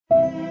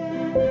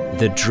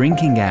The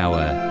Drinking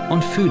Hour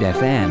on Food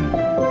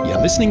FM. You're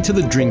listening to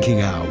The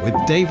Drinking Hour with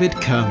David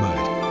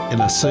Kermode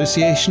in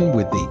association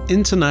with the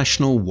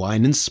International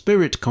Wine and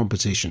Spirit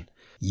Competition,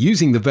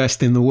 using the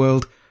best in the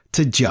world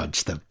to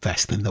judge the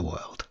best in the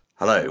world.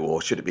 Hello,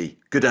 or should it be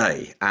good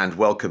day, and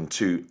welcome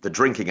to The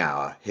Drinking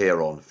Hour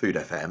here on Food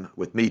FM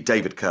with me,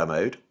 David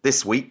Kermode.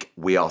 This week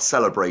we are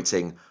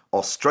celebrating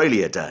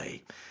Australia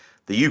Day.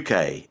 The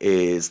UK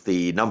is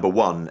the number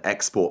one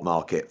export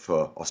market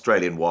for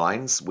Australian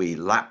wines. We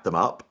lap them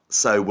up,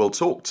 so we'll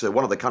talk to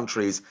one of the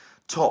country's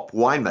top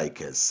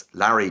winemakers,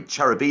 Larry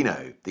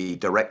Cherubino, the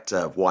Director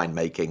of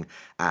Winemaking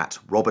at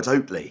Robert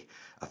Oatley,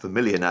 a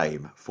familiar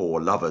name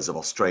for lovers of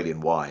Australian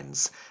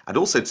wines, and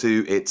also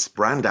to its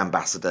brand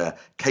ambassador,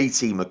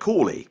 Katie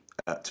McCauley,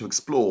 to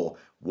explore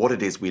what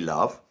it is we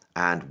love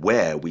and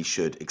where we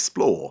should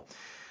explore.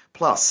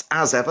 Plus,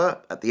 as ever,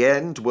 at the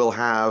end, we'll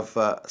have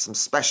some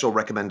special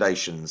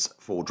recommendations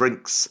for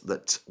drinks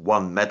that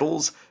won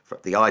medals for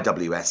the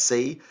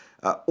IWSC,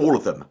 all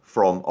of them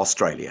from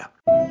Australia.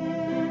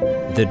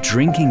 The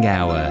Drinking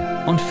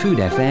Hour on Food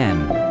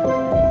FM.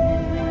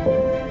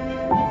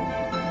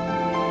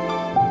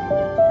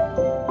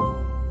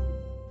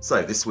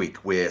 So this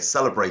week we're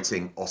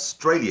celebrating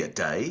Australia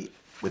Day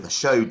with a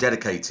show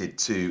dedicated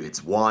to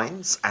its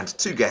wines and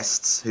two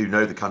guests who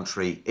know the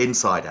country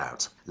inside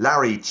out.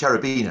 Larry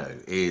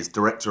Cherubino is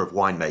Director of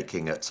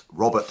Winemaking at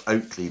Robert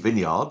Oatley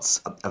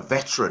Vineyards, a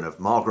veteran of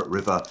Margaret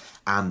River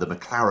and the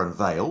McLaren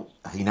Vale.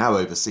 He now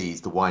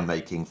oversees the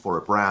winemaking for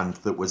a brand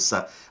that was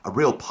a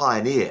real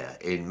pioneer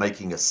in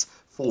making us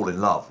fall in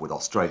love with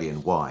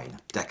Australian wine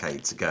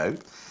decades ago.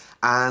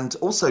 And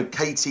also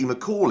Katie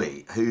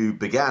McCauley, who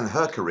began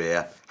her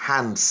career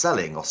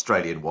hand-selling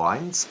Australian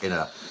wines in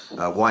a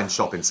wine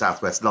shop in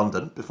southwest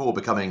London before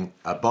becoming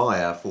a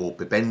buyer for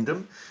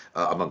Bibendum,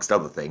 amongst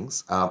other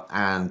things.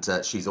 And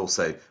she's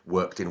also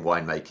worked in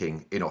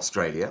winemaking in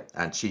Australia,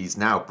 and she's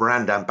now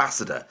brand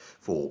ambassador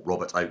for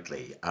Robert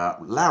Oatley.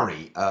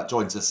 Larry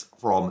joins us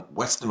from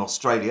Western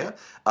Australia.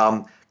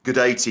 Good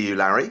day to you,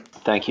 Larry.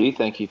 Thank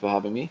you for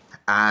having me.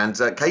 And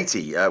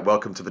Katie,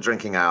 welcome to the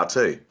Drinking Hour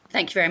too.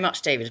 Thank you very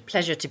much, David.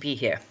 Pleasure to be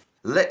here.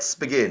 Let's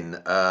begin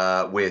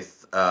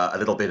with a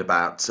little bit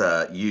about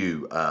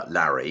you,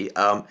 Larry.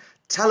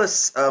 Tell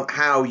us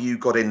how you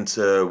got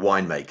into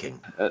winemaking.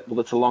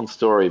 Well, it's a long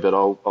story, but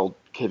I'll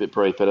keep it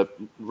brief. But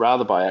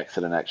rather by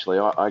accident, actually.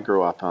 I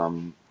grew up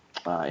in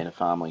a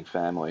farming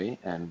family,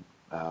 and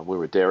we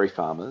were dairy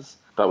farmers,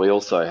 but we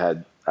also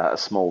had a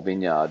small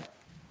vineyard.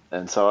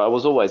 And so I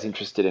was always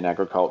interested in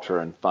agriculture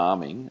and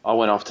farming. I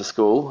went off to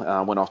school,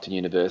 went off to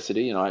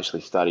university, and I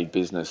actually studied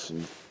business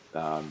and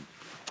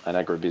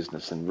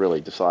agribusiness, and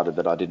really decided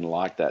that I didn't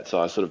like that.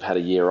 So I sort of had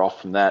a year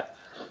off from that,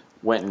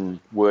 went and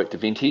worked a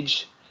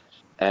vintage,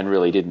 and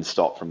really didn't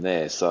stop from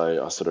there.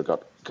 So I sort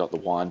of got the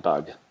wine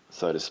bug,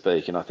 so to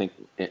speak. And I think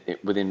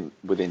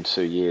within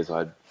 2 years,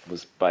 I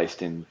was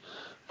based in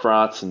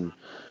France and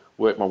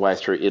worked my way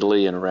through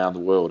Italy and around the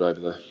world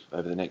over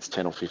the next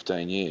 10 or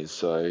 15 years.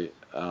 So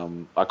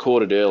I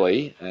caught it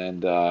early,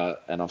 and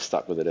I've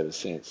stuck with it ever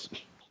since.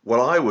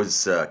 Well, I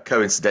was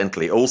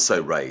coincidentally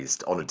also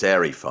raised on a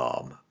dairy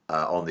farm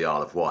on the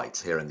Isle of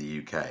Wight here in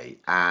the UK.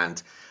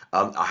 And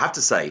I have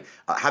to say,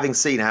 having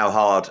seen how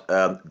hard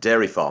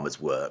dairy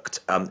farmers worked,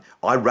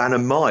 I ran a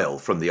mile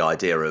from the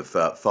idea of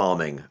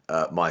farming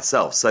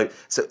myself. So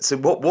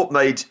what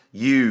made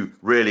you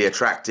really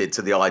attracted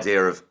to the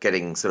idea of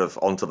getting sort of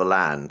onto the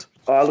land?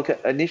 Look,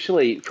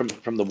 initially from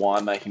the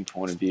winemaking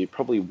point of view,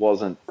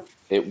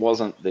 it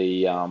wasn't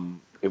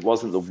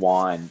the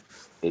wine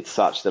it's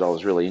such that I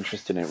was really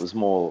interested in. It was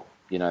more,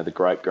 the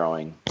grape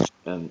growing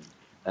and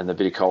the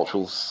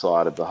viticultural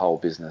side of the whole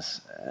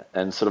business.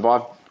 And sort of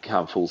I've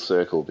come full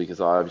circle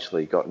because I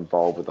actually got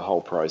involved with the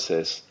whole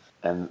process.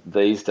 And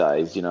these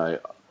days, I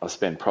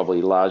spend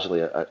probably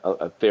largely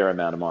a fair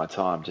amount of my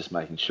time just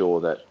making sure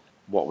that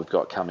what we've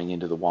got coming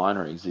into the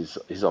wineries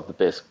is of the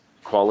best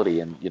quality.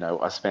 And,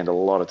 I spend a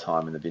lot of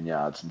time in the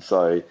vineyards. And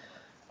so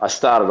I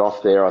started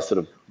off there. I sort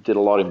of did a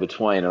lot in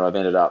between, and I've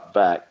ended up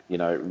back,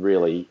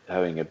 really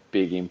having a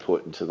big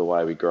input into the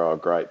way we grow our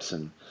grapes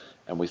and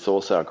we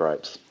source our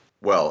grapes.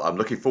 Well, I'm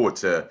looking forward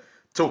to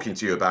talking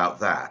to you about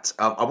that.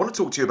 I want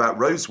to talk to you about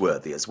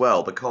Roseworthy as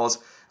well, because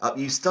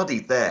you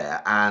studied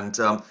there, and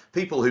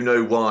people who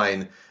know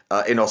wine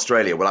in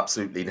Australia will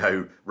absolutely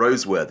know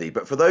Roseworthy.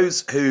 But for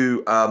those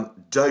who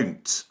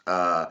don't,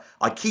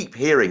 I keep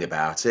hearing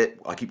about it.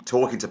 I keep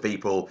talking to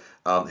people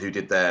who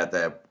did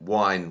their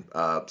wine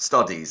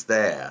studies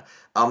there.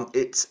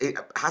 It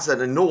has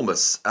an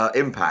enormous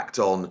impact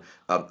on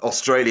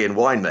Australian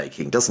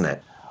winemaking, doesn't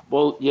it?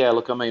 Well, yeah,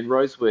 look, I mean,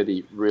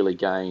 Roseworthy really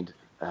gained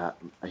a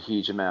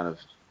huge amount of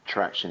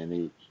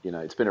traction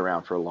it's been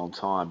around for a long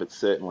time, but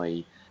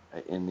certainly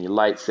in the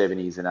late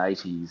 70s and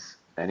 80s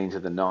and into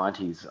the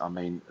 90s, I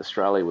mean,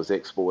 Australia was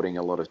exporting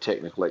a lot of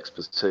technical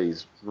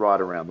expertise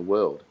right around the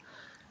world.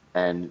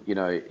 And,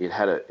 it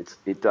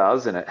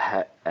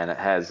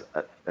has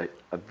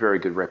a very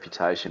good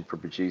reputation for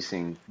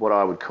producing what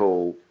I would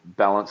call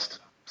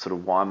balanced sort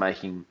of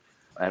winemaking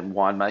and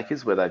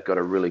winemakers, where they've got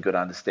a really good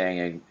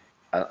understanding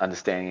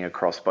understanding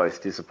across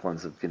both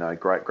disciplines of,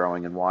 grape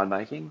growing and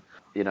winemaking.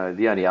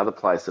 The only other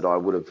place that I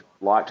would have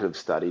liked to have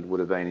studied would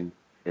have been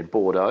in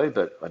Bordeaux,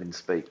 but I didn't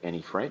speak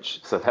any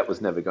French, so that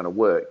was never going to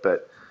work.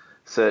 But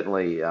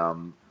certainly,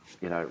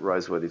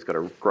 Roseworthy's got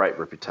a great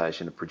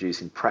reputation of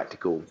producing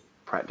practical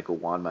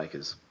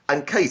winemakers.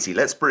 And Katie,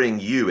 let's bring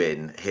you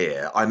in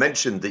here. I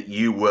mentioned that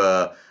you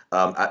were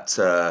at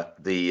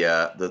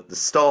the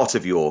start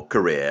of your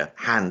career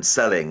hand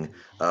selling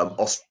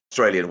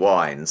Australian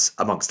wines,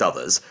 amongst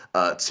others,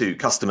 to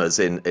customers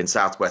in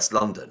southwest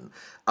London.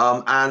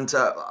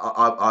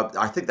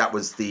 I think that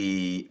was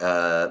the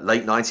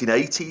late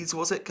 1980s,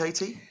 was it,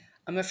 Katie?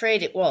 I'm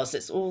afraid it was.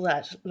 It's all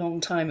that long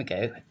time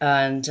ago.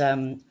 And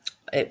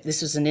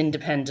this was an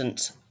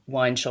independent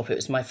wine shop. It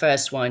was my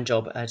first wine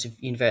job out of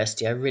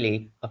university.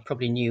 I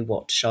probably knew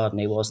what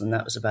Chardonnay was, and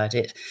that was about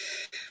it.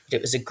 But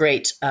it was a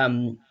great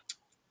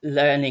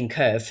learning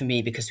curve for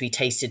me because we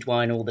tasted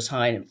wine all the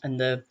time. And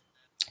the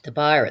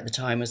buyer at the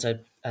time was a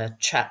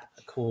chap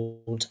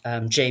called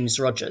James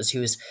Rogers,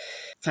 who was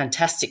a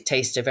fantastic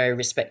taster, very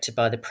respected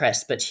by the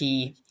press. But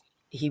he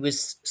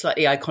was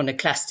slightly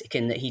iconoclastic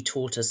in that he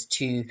taught us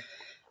to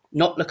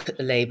not look at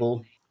the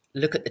label,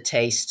 look at the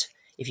taste.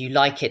 If you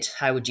like it,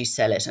 how would you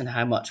sell it and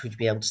how much would you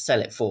be able to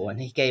sell it for? And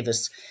he gave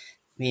us,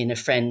 me and a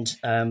friend,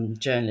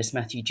 journalist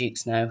Matthew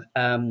Jukes now,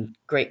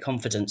 great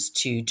confidence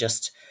to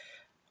just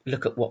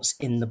look at what's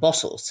in the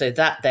bottle. So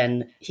that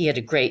then, he had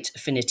a great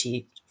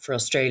affinity for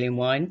Australian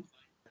wine.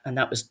 And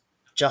that was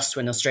just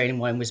when Australian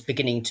wine was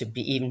beginning to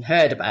be even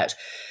heard about.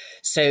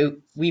 So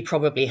we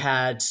probably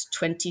had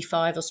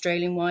 25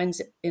 Australian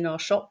wines in our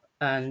shop.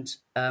 And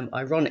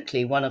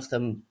ironically, one of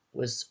them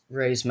was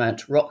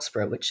Rosemount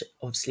Roxburgh, which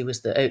obviously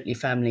was the Oatley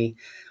family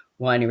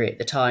winery at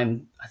the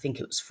time. I think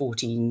it was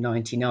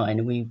 $14.99,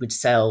 and we would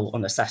sell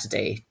on a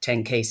Saturday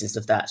 10 cases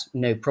of that,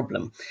 no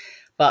problem.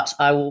 But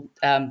I will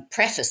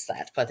preface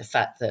that by the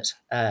fact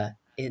that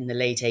in the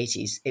late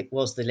 80s, it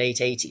was the late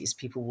 80s,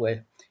 people were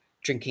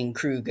drinking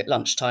Krug at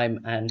lunchtime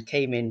and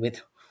came in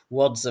with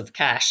wads of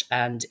cash,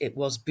 and it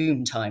was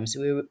boom time.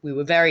 So we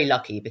were very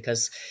lucky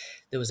because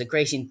there was a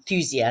great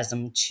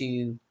enthusiasm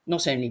to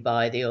not only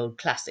buy the old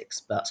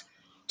classics, but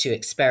to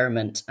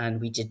experiment.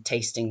 And we did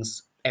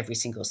tastings every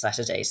single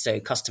Saturday, so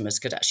customers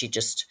could actually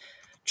just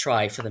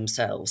try for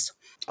themselves.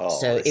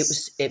 So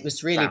it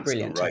was really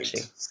brilliant. Great.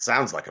 Actually,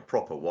 sounds like a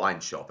proper wine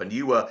shop. And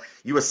you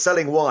were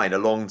selling wine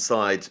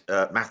alongside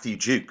Matthew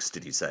Jukes,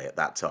 did you say, at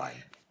that time?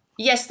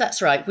 Yes,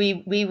 that's right.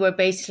 We were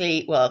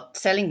basically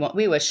selling what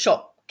we were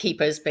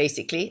shopkeepers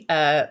basically.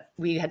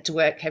 We had to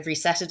work every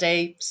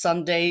Saturday,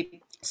 Sunday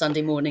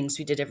mornings.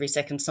 We did every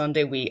second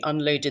Sunday. We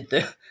unloaded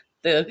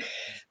the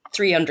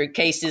 300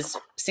 cases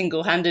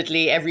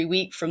single-handedly every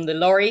week from the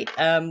lorry.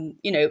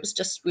 It was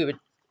just, we were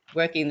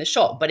working in the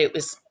shop, but it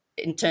was,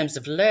 in terms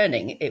of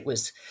learning, it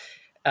was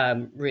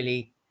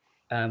really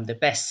the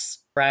best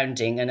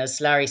grounding. And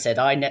as Larry said,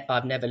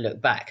 I've never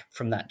looked back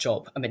from that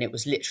job. I mean, it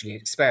was literally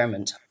an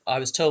experiment. I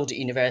was told at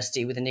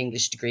university with an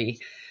English degree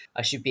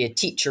I should be a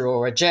teacher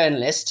or a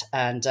journalist,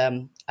 and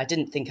I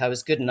didn't think I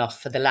was good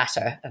enough for the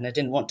latter, and I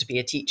didn't want to be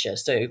a teacher,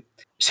 so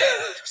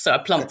I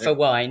plumped for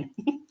wine.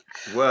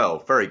 Well,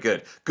 very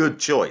good. Good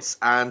choice.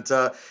 And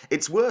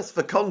it's worth,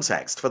 for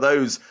context, for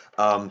those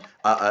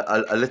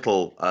a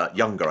little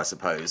younger, I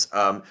suppose,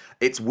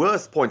 it's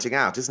worth pointing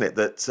out, isn't it,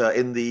 that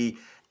in the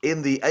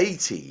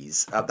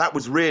 80s, that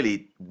was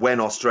really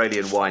when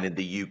Australian wine in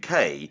the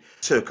UK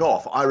took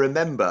off. I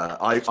remember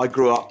I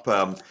grew up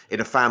in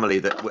a family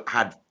that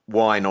had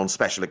wine on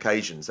special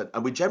occasions,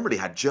 and we generally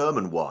had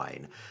German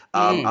wine.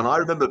 And I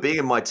remember being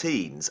in my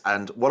teens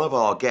and one of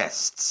our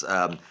guests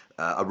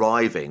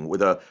arriving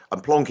with and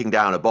plonking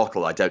down a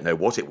bottle, I don't know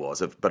what it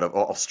was, but of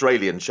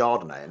Australian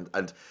Chardonnay,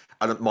 and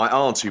my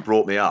aunt who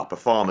brought me up, a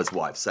farmer's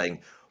wife, saying,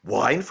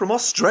 "Wine from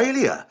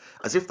Australia,"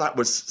 as if that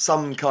was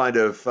some kind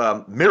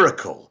of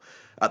miracle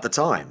at the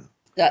time.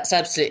 That's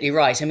absolutely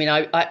right. I mean,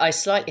 I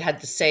slightly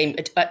had the same.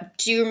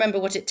 Do you remember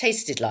what it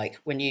tasted like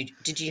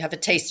did you have a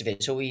taste of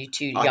it, or were you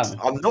too young?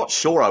 I'm not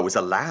sure I was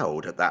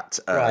allowed at that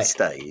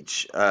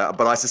stage,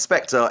 but I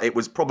suspect it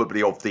was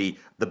probably of the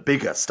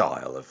bigger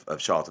style of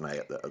Chardonnay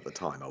at the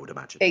time, I would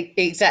imagine.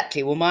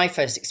 Exactly. Well, my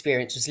first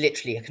experience was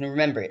literally, I can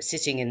remember it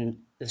sitting in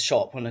the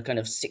shop on a kind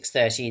of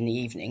 6:30 in the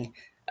evening.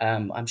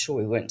 I'm sure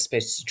we weren't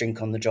supposed to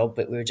drink on the job,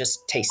 but we were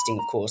just tasting,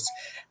 of course.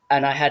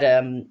 And I had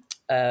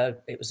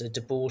it was a De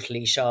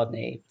Bortoli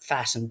Chardonnay,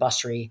 fat and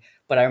buttery.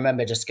 But I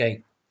remember just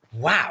going,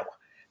 wow,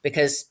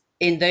 because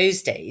in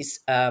those days,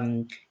 a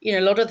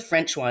lot of the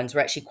French wines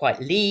were actually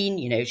quite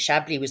lean.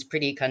 Chablis was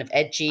pretty kind of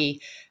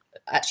edgy.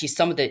 Actually,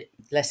 some of the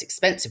less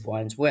expensive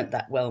wines weren't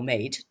that well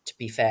made, to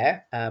be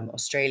fair.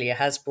 Australia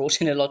has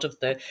brought in a lot of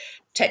the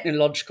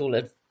technological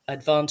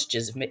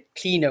advantages of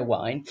cleaner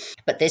wine.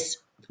 But this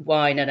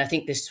wine, and I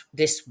think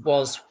this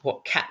was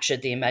what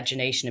captured the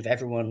imagination of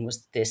everyone,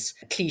 was this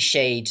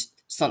cliched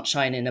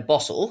sunshine in a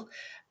bottle,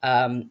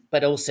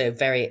 but also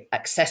very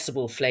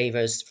accessible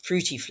flavors,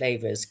 fruity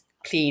flavors,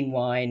 clean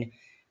wine,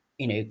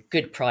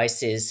 good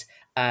prices,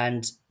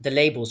 and the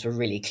labels were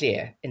really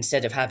clear.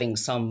 Instead of having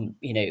some,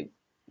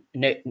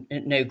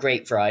 no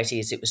grape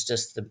varieties. It was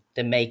just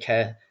the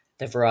maker,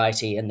 the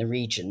variety, and the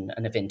region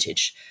and the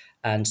vintage.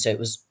 And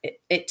so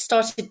it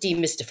started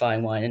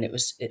demystifying wine, and it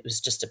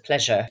was just a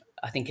pleasure.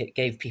 I think it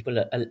gave people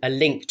a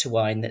link to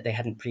wine that they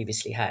hadn't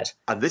previously had.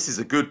 And this is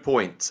a good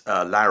point,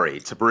 Larry,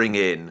 to bring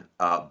in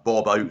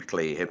Bob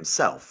Oakley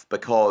himself,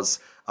 because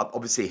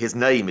obviously his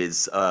name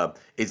is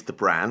the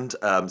brand.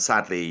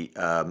 Sadly,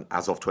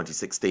 as of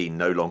 2016,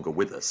 no longer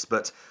with us.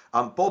 But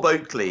Bob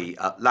Oakley,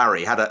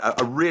 Larry, had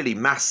a really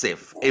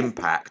massive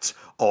impact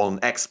on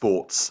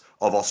exports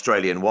of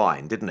Australian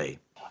wine, didn't he?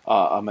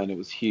 I mean, it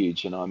was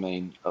huge, and I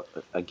mean,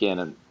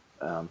 again,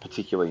 and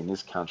particularly in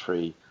this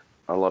country,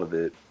 a lot of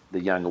the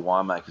younger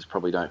winemakers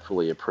probably don't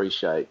fully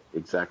appreciate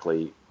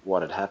exactly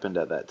what had happened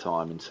at that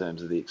time in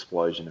terms of the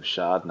explosion of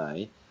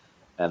Chardonnay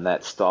and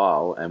that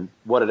style and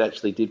what it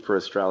actually did for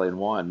Australian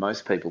wine.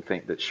 Most people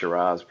think that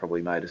Shiraz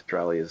probably made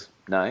Australia's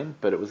name,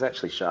 but it was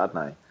actually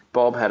Chardonnay.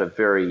 Bob had a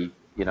very,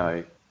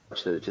 that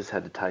it just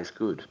had to taste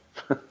good.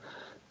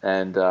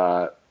 And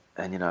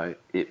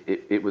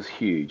it was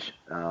huge.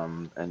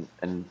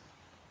 And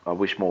I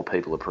wish more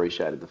people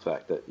appreciated the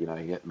fact that,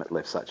 he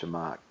left such a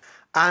mark.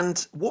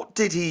 And what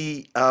did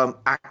he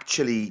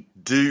actually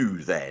do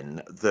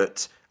then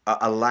that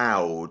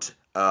allowed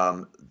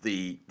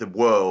the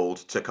world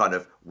to kind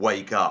of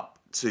wake up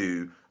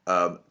to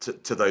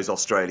those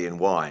Australian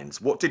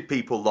wines? What did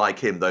people like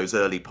him, those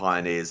early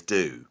pioneers,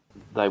 do?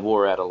 They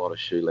wore out a lot of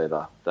shoe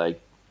leather. They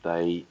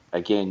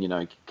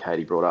again,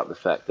 Katie brought up the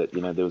fact that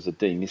there was a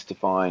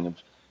demystifying of,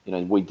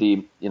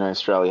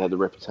 Australia had the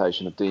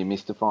reputation of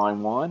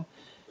demystifying wine,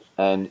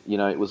 and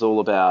it was all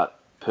about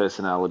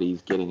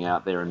personalities getting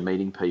out there and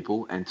meeting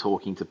people and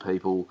talking to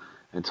people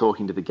and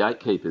talking to the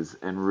gatekeepers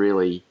and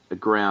really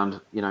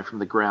from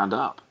the ground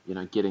up,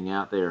 getting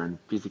out there and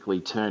physically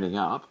turning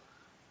up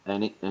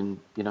and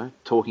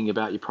talking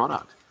about your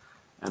product.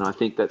 And I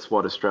think that's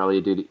what Australia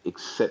did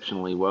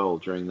exceptionally well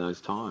during those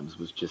times,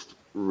 was just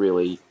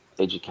really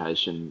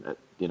education at,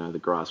 the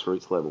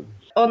grassroots level.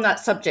 On that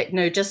subject,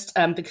 just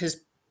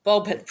because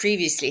Bob had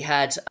previously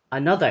had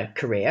another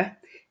career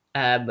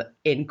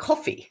in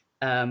coffee.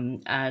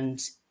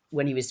 And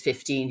when he was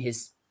 15,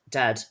 his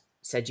dad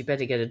said, you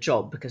better get a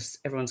job because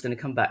everyone's going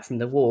to come back from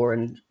the war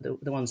and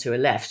the ones who are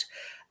left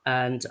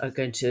and are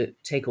going to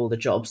take all the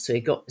jobs. So he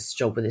got this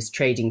job with his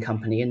trading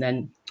company. And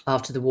then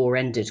after the war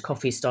ended,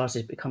 coffee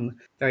started to become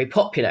very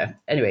popular.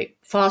 Anyway,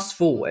 fast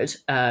forward,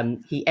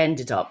 he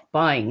ended up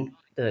buying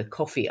the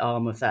coffee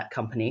arm of that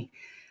company.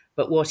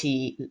 But what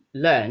he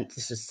learned,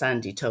 this is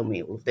Sandy told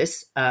me all of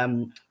this,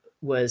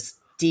 was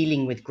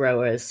dealing with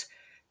growers,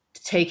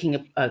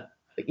 taking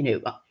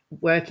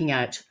working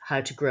out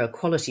how to grow a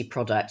quality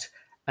product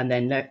and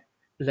then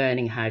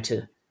learning how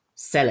to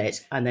sell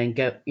it and then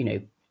go,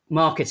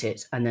 market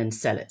it and then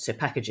sell it. So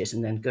package it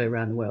and then go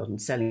around the world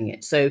and selling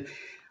it. So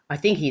I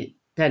think he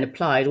then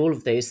applied all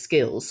of those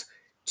skills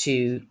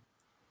to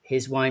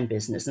his wine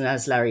business. And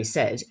as Larry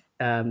said,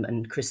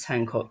 and Chris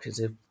Hancock,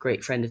 who's a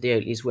great friend of the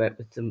Oatleys, worked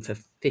with them for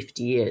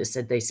 50 years,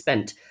 said they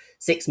spent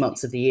 6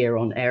 months of the year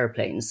on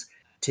airplanes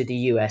to the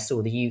US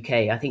or the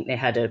UK. I think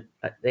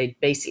they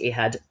basically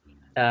had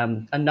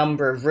a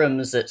number of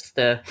rooms at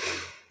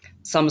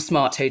some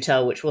smart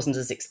hotel, which wasn't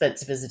as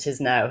expensive as it is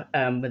now,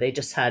 where they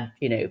just had,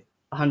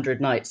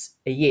 100 nights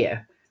a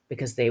year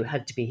because they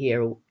had to be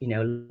here,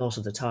 a lot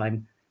of the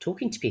time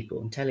talking to people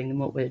and telling them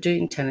what we're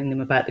doing, telling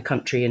them about the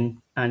country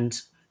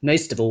and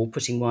most of all,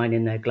 putting wine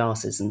in their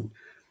glasses and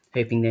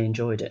hoping they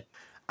enjoyed it.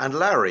 And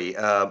Larry,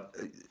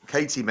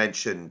 Katie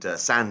mentioned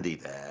Sandy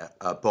there,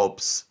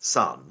 Bob's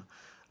son.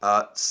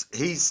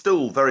 He's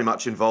still very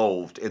much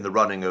involved in the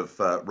running of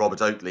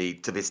Robert Oakley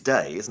to this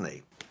day, isn't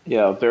he?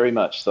 Yeah, very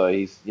much so.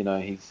 He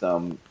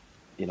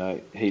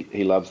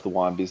loves the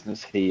wine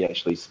business. He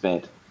actually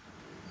spent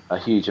a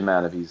huge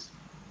amount of his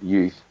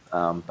youth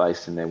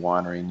based in their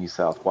winery in New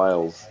South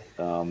Wales,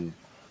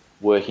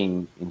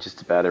 working in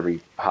just about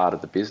every part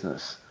of the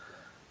business.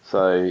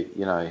 So,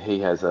 he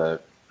has a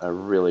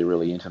really,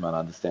 really intimate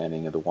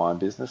understanding of the wine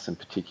business and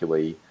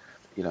particularly,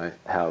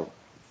 how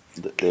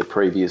their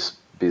previous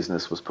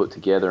business was put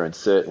together. And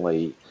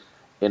certainly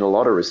in a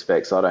lot of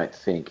respects, I don't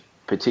think,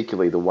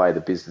 particularly the way the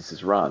business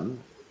is run,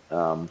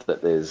 that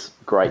there's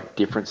great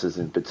differences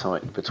in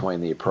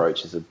between the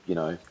approaches of,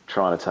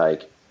 trying to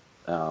take,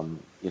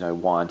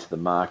 wine to the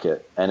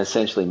market and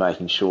essentially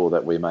making sure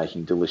that we're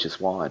making delicious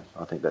wine.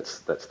 I think that's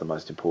the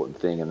most important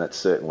thing. And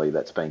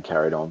that's been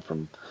carried on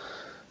from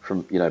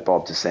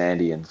Bob to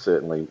Sandy, and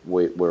certainly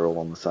we're all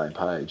on the same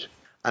page.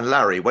 And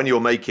Larry, when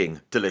you're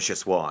making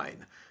delicious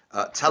wine,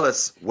 tell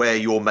us where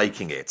you're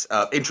making it.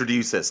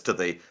 Introduce us to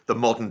the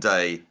modern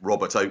day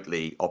Robert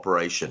Oakley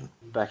operation.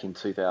 Back in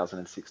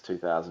 2006,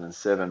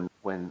 2007,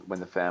 when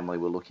the family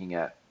were looking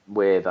at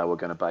where they were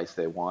going to base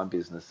their wine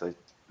business, they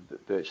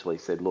virtually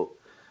said, look,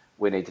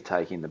 we need to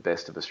take in the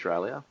best of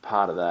Australia.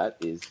 Part of that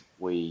is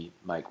we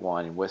make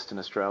wine in Western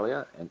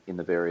Australia and in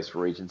the various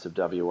regions of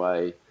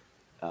WA,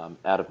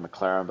 out of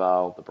McLaren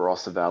Vale, the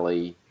Barossa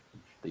Valley,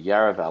 the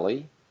Yarra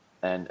Valley,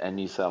 and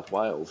New South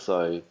Wales.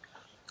 So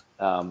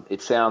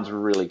it sounds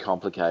really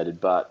complicated,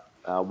 but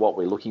what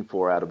we're looking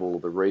for out of all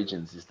of the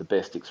regions is the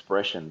best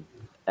expression.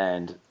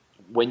 And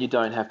when you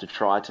don't have to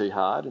try too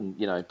hard, and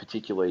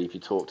particularly if you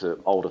talk to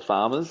older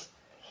farmers,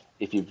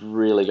 if you've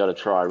really got to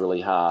try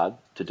really hard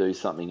to do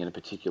something in a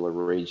particular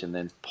region,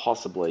 then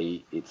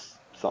possibly it's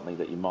something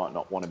that you might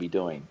not want to be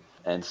doing.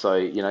 And so,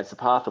 it's the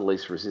path of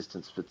least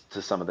resistance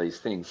to some of these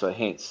things. So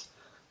hence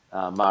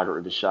Margaret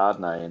River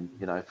Chardonnay.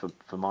 And,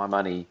 for my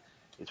money,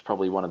 it's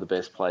probably one of the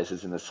best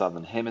places in the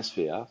Southern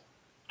Hemisphere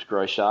to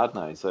grow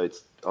Chardonnay. So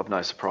it's of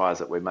no surprise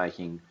that we're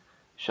making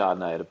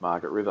Chardonnay out of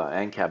Margaret River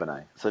and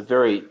Cabernet. So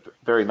very,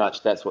 very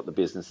much that's what the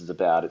business is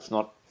about. It's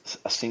not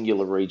a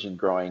singular region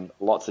growing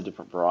lots of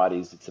different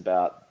varieties. It's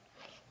about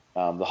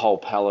the whole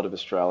palette of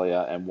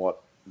Australia and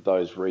what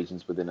those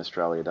regions within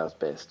Australia does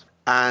best.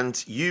 And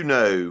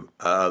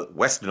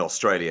Western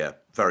Australia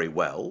very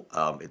well.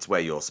 It's where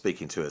you're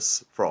speaking to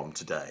us from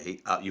today.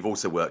 You've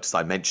also worked, as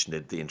I mentioned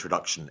in the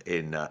introduction,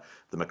 in the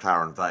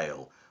McLaren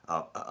Vale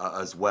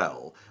as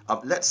well.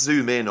 Let's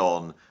zoom in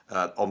on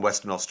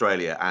Western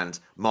Australia and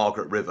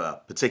Margaret River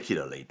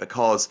particularly,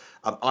 because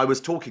I was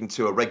talking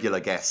to a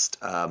regular guest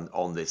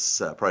on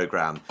this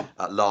programme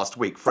last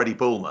week, Freddie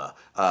Bulmer,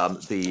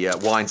 the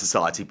Wine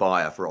Society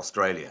buyer for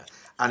Australia.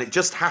 And it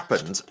just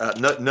happened,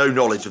 no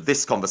knowledge of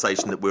this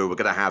conversation that we were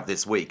going to have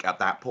this week at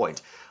that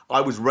point. I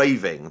was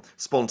raving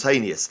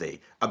spontaneously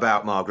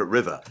about Margaret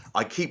River.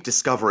 I keep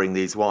discovering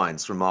these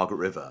wines from Margaret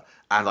River,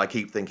 and I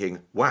keep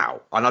thinking,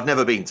 wow. And I've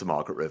never been to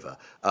Margaret River.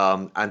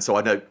 And so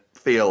I don't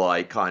feel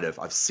like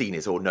I've seen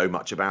it or know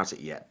much about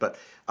it yet. But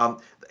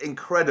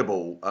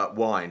incredible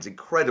wines,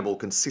 incredible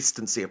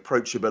consistency,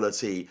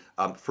 approachability,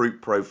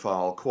 fruit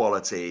profile,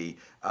 quality,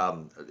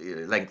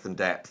 length and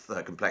depth,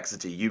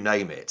 complexity, you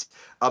name it.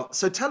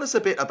 So tell us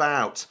a bit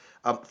about,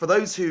 for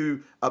those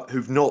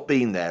who've not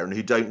been there and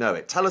who don't know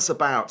it, tell us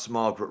about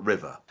Margaret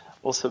River.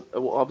 Also,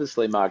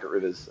 obviously, Margaret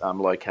River's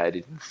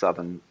located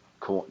in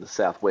the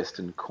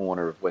southwestern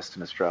corner of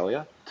Western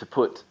Australia. To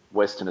put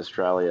Western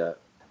Australia,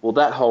 well,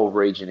 that whole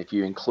region, if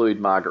you include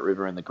Margaret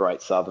River and the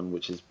Great Southern,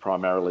 which is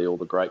primarily all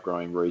the grape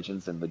growing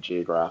regions and the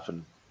geograph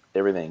and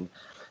everything,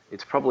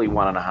 it's probably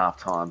 1.5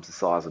 times the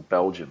size of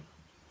Belgium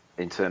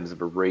in terms of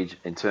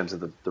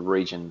the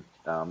region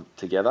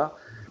together.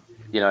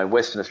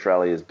 Western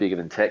Australia is bigger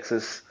than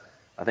Texas.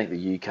 I think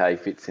the UK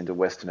fits into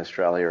Western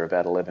Australia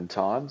about 11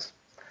 times.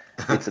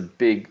 It's a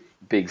big,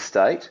 big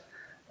state,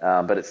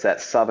 but it's that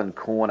southern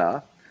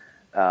corner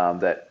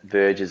that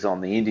verges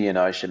on the Indian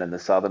Ocean and the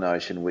Southern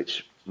Ocean,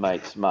 which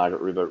makes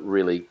Margaret River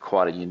really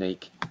quite a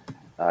unique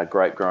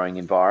grape growing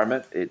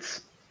environment.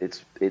 It's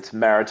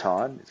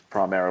maritime. It's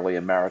primarily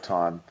a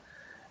maritime,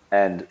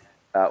 and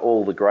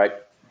all the grape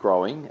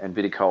growing and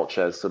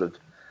viticulture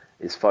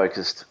is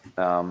focused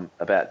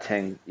about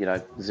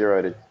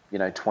 0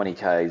 to 20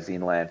 k's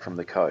inland from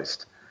the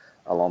coast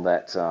along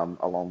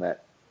that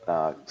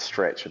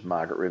stretch of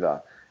Margaret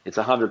River. It's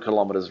 100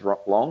 kilometres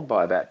long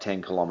by about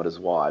 10 kilometres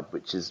wide,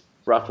 which is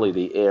roughly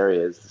the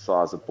area is the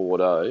size of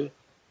Bordeaux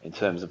in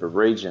terms of a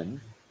region,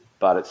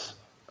 but it's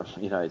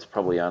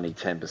probably only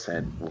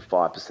 10% or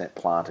 5%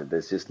 planted.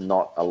 There's just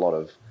not a lot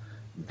of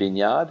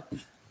vineyard.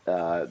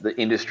 The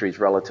industry is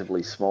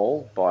relatively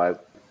small by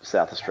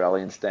South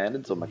Australian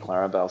standards or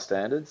McLaren Vale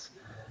standards,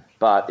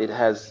 but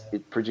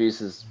it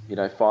produces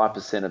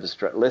 5%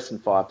 of less than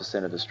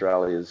 5% of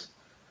Australia's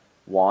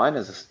wine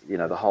as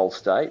the whole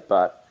state,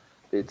 but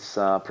it's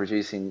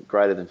producing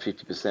greater than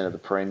 50% of the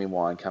premium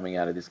wine coming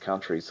out of this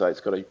country. So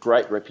it's got a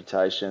great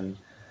reputation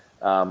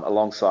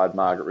alongside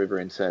Margaret River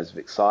in terms of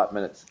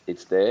excitement.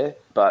 It's there,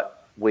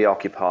 but we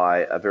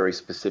occupy a very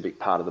specific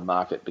part of the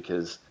market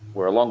because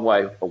we're a long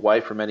way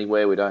away from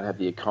anywhere. We don't have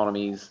the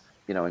economies.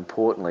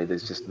 Importantly,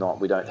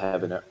 we don't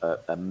have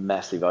a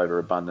massive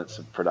overabundance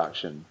of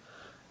production.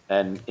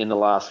 And in the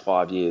last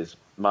 5 years,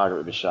 Margaret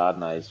River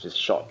Chardonnay has just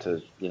shot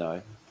to,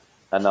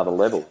 another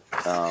level.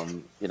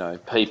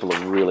 People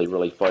are really,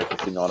 really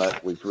focusing on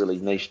it. We've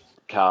really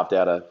carved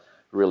out a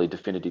really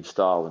definitive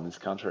style in this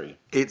country.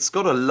 It's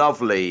got the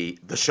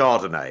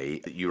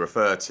Chardonnay that you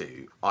refer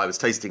to. I was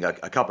tasting a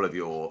couple of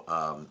your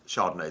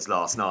Chardonnays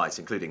last night,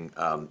 including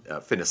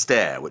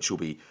Finistère, which will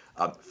be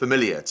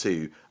familiar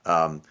to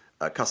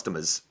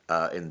customers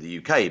in the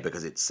UK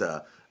because it's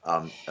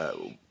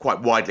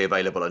quite widely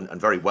available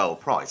and very well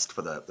priced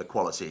for the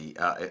quality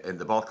in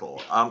the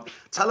bottle.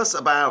 Tell us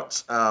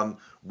about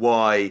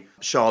why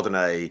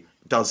Chardonnay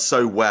does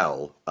so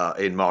well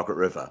in Margaret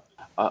River.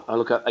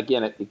 Look,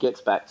 again, it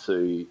gets back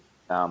to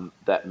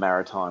that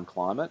maritime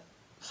climate.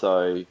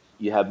 So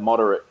you have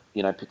moderate,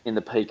 in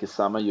the peak of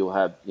summer, you'll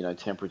have,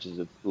 temperatures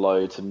of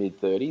low to mid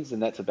 30s,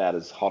 and that's about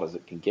as hot as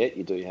it can get.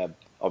 You do have,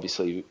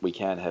 obviously, we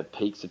can have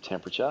peaks of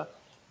temperature,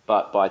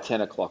 but by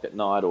 10 o'clock at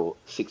night or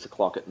 6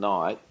 o'clock at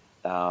night,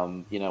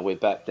 we're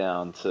back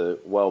down to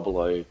well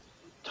below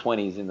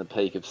 20s in the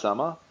peak of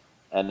summer,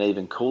 and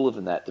even cooler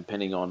than that,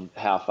 depending on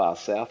how far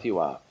south you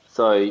are.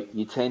 So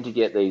you tend to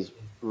get these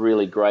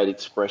really great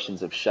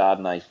expressions of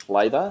Chardonnay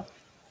flavour,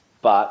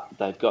 but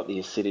they've got the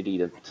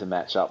acidity to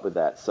match up with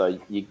that. So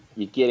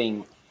you're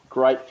getting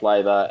great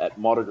flavour at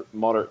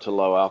moderate to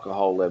low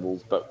alcohol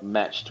levels, but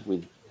matched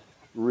with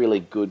really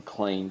good,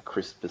 clean,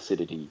 crisp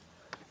acidity.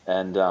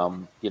 And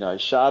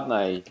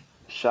Chardonnay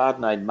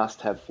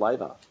must have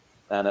flavour,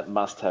 and it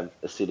must have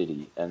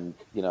acidity. And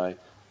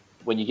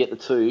when you get the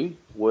two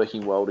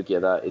working well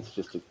together, it's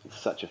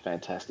such a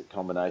fantastic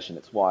combination.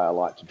 It's why I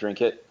like to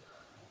drink it.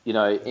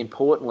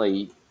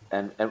 Importantly,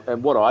 and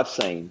what I've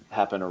seen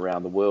happen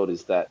around the world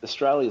is that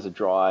Australia is a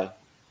dry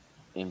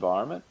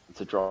environment.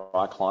 It's a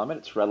dry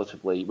climate.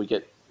 We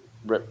get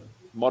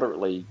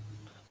moderately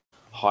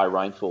high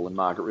rainfall in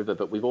Margaret River,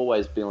 but we've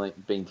always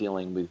been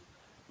dealing with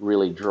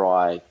really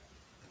dry,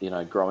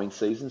 growing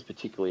seasons,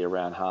 particularly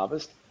around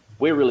harvest.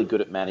 We're really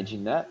good at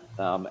managing that.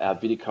 Our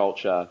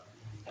viticulture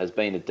has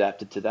been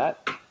adapted to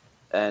that,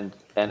 and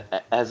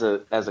as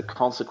a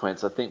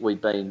consequence, I think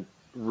we've been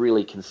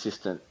really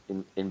consistent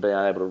in being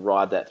able to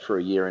ride that through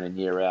year in and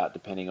year out,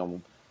 depending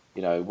on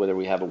whether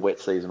we have a wet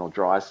season or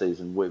dry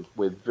season.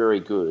 We're very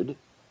good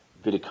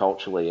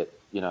viticulturally at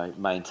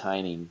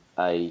maintaining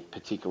a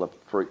particular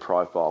fruit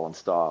profile and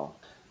style.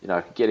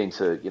 I could get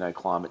into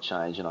climate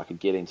change, and I could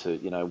get into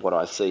what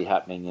I see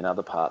happening in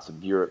other parts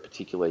of Europe,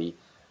 particularly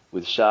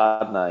with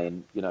Chardonnay.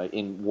 And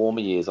in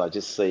warmer years, I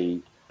just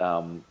see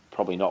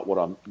probably not what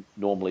I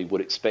normally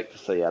would expect to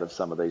see out of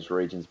some of these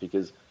regions,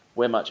 because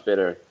we're much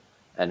better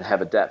and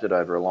have adapted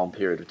over a long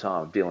period of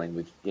time dealing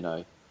with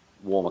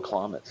warmer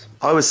climates.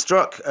 I was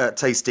struck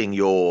tasting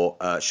your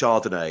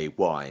Chardonnay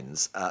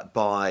wines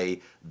by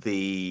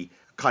the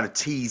kind of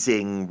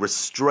teasing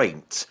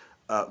restraint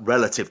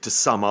relative to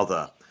some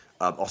other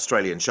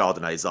Australian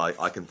Chardonnays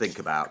I can think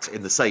about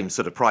in the same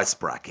sort of price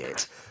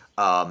bracket.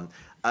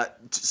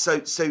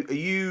 So are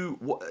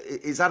you?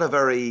 Is that a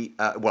very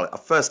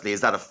firstly,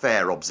 is that a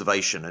fair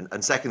observation,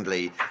 and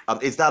secondly,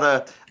 is that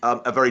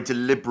a very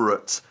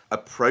deliberate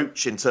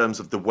approach in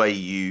terms of the way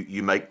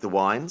you make the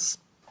wines?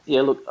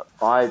 Yeah, look,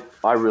 I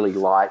really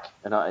like,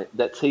 and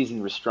that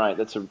teasing restraint.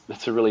 That's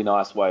a really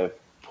nice way of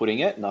putting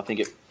it, and I think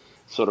it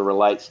sort of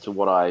relates to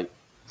what I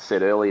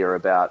said earlier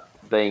about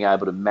being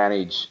able to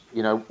manage.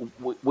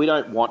 We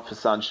don't want for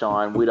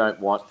sunshine, we don't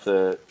want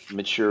for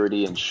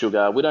maturity and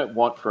sugar, we don't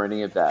want for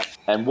any of that.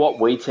 And what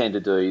we tend to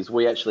do is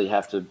we actually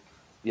have to,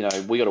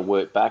 we got to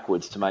work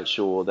backwards to make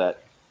sure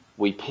that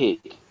we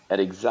pick at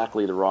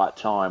exactly the right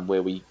time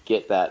where we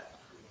get that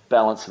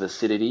balance of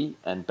acidity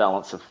and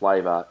balance of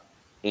flavour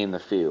in the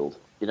field.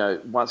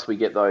 Once we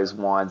get those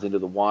wines into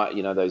the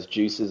wine, those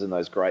juices and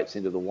those grapes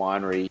into the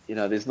winery,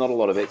 there's not a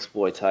lot of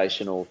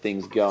exploitation or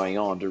things going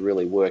on to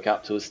really work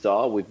up to a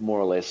style. We've more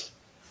or less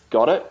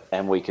got it,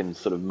 and we can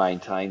sort of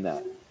maintain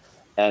that.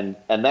 And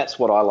that's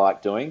what I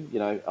like doing.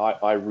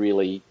 I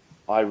really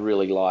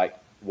like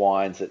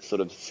wines that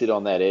sort of sit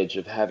on that edge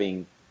of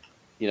having,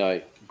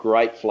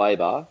 great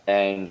flavour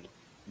and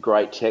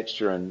great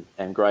texture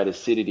and great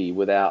acidity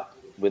without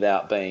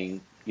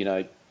being,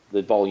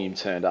 the volume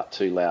turned up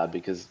too loud,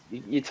 because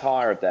you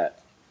tire of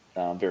that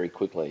very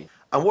quickly.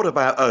 And what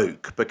about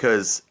oak?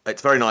 Because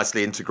it's very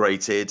nicely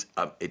integrated.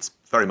 It's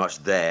very much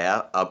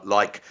there.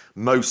 Like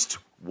most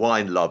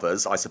wine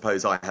lovers, I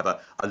suppose I have a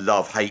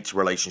love-hate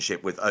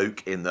relationship with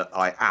oak, in that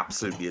I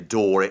absolutely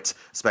adore it,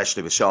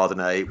 especially with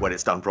Chardonnay when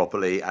it's done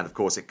properly. And of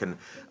course, it can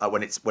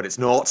when it's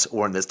not,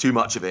 or when there's too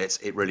much of it,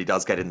 it really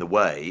does get in the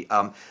way.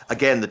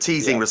 Again, the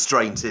teasing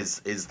restraint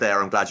is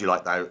there. I'm glad you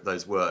like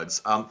those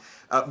words.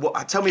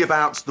 Tell me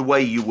about the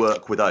way you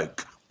work with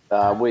oak.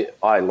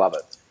 I love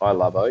it. I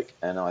love oak,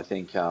 and I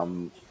think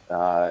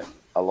a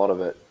lot of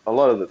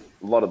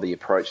the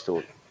approach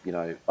to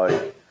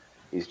oak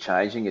is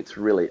changing. It's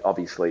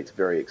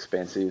very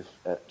expensive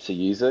to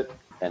use it,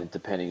 and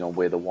depending on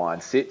where the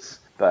wine sits,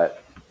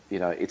 but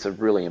it's a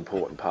really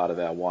important part of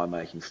our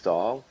winemaking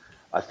style.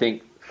 I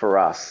think for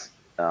us,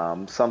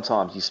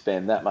 sometimes you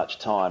spend that much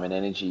time and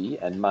energy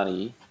and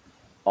money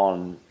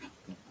on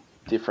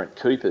different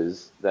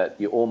coopers that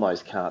you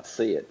almost can't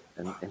see it.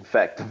 And in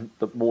fact,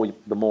 the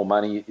more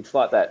money, it's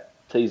like that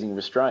teasing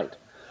restraint.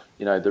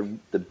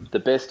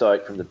 The best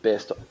oak from the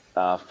best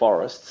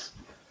forests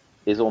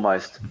is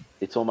almost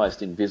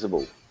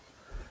invisible,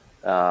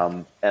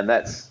 and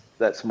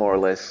that's more or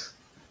less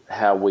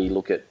how we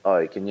look at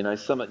oak. And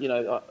some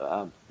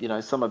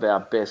of our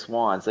best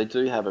wines, they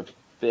do have a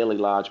fairly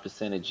large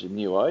percentage of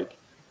new oak,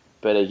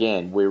 but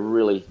again, we're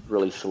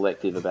really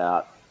selective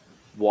about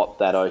what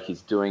that oak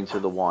is doing to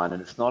the wine,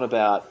 and it's not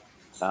about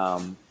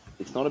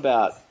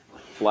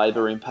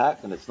flavour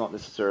impact, and it's not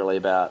necessarily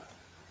about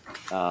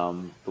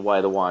the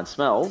way the wine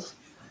smells.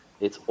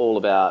 It's all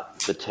about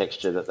the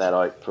texture that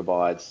oak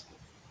provides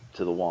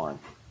to the wine.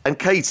 And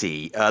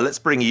Katie, let's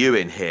bring you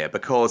in here,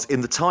 because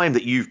in the time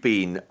that you've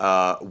been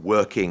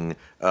working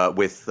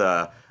with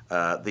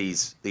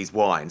these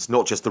wines,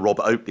 not just the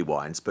Robert Oakley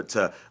wines, but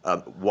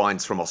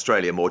wines from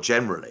Australia more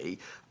generally,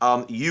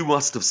 you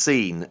must have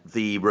seen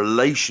the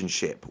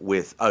relationship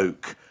with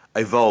oak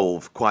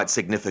evolve quite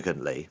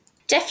significantly.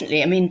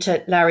 Definitely. I mean,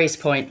 to Larry's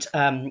point,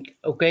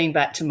 or going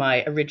back to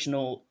my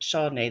original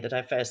Chardonnay that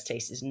I first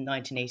tasted in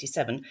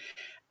 1987,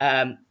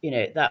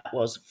 that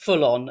was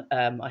full on.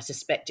 I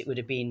suspect it would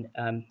have been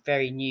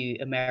very new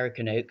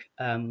American oak,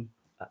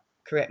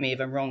 correct me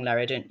if I'm wrong,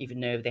 Larry. I don't even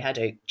know if they had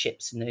oak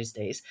chips in those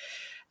days.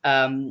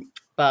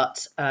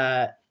 But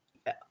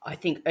I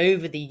think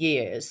over the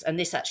years, and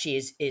this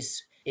actually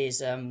is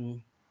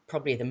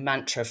probably the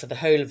mantra for the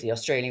whole of the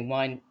Australian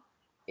wine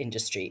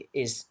industry,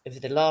 is over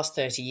the last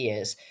 30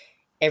 years,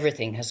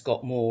 everything has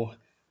got more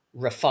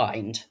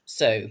refined.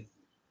 So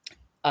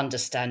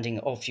understanding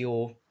of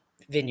your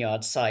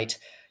vineyard site,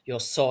 your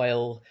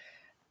soil,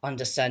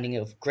 understanding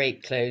of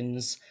grape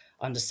clones,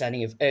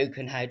 understanding of oak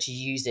and how to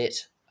use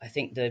it. I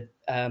think the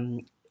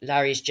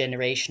Larry's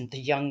generation, the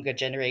younger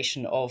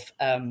generation of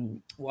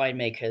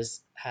winemakers,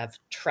 have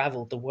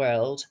travelled the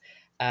world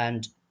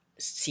and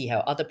see how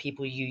other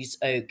people use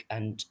oak,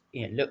 and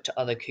look to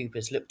other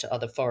coopers, look to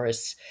other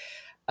forests.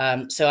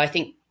 So I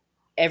think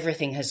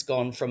everything has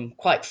gone from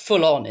quite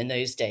full on in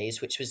those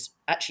days, which was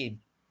actually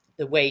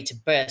the way to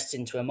burst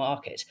into a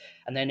market,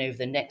 and then over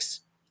the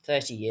next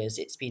 30 years,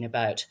 it's been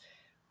about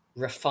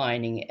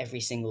refining every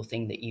single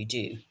thing that you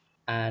do,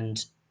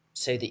 and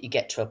so that you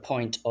get to a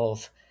point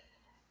of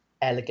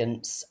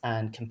elegance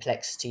and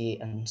complexity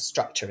and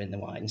structure in the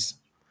wines,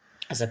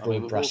 as a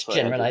broad brush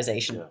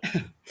generalization.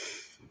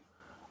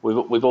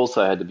 We've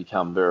also had to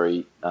become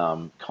very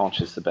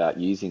conscious about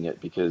using it,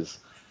 because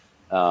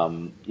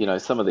some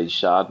of these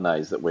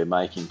Chardonnays that we're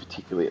making,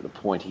 particularly at the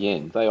pointy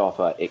end, they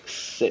offer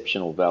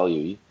exceptional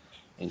value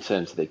in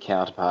terms of their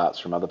counterparts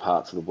from other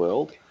parts of the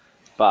world.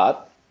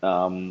 But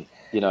in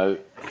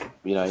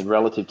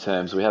relative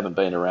terms, we haven't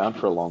been around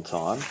for a long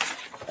time,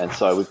 and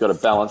so we've got to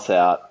balance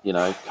out,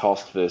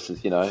 cost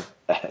versus,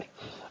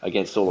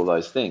 against all of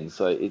those things.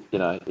 So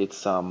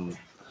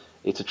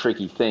it's a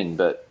tricky thing,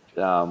 but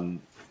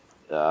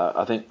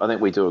I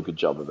think we do a good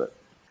job of it.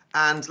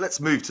 And let's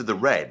move to the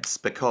reds,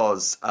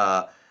 because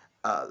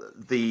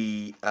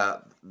the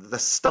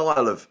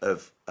style of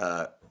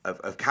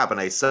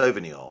Cabernet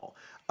Sauvignon.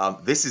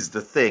 This is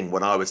the thing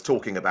when I was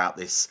talking about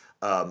this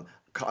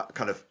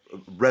kind of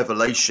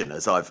revelation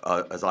as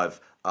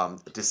I've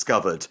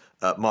discovered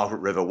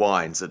Margaret River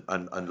wines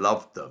and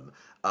loved them,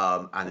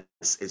 and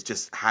it's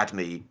just had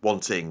me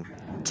wanting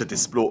to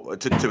explore,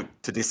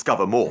 to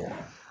discover more.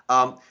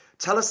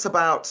 Tell us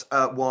about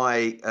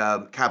why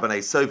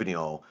Cabernet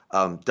Sauvignon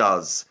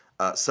does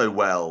so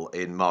well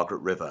in Margaret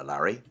River,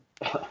 Larry.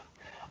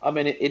 I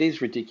mean, it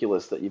is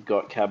ridiculous that you've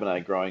got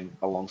Cabernet growing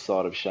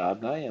alongside of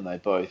Chardonnay, and they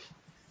both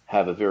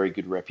have a very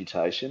good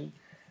reputation.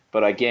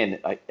 But again,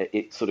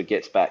 it sort of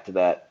gets back to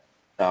that.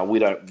 We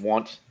don't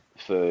want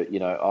for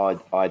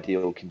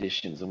ideal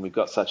conditions, and we've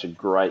got such a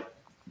great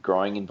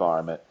growing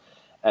environment.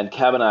 And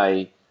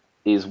Cabernet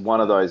is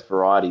one of those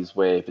varieties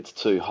where if it's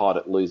too hot,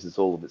 it loses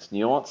all of its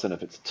nuance, and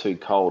if it's too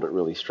cold, it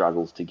really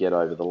struggles to get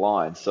over the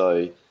line.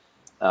 So,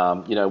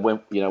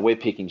 when we're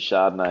picking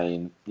Chardonnay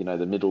in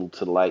the middle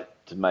to late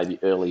to maybe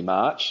early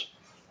March,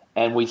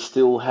 and we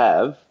still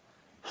have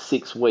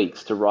 6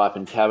 weeks to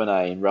ripen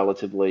Cabernet in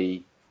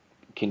relatively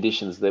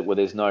conditions where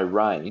there's no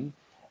rain,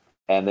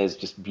 and there's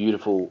just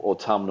beautiful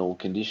autumnal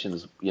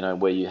conditions,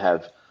 where you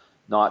have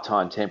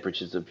nighttime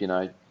temperatures of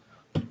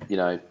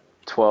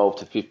 12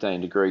 to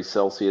 15 degrees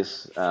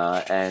Celsius,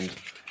 and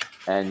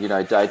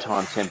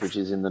daytime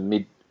temperatures in the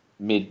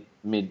mid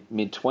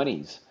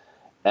 20s,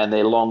 and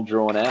they're long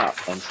drawn out,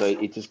 and so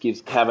it just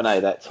gives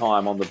Cabernet that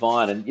time on the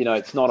vine. And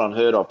it's not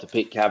unheard of to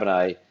pick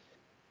Cabernet,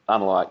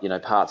 unlike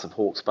parts of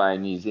Hawke's Bay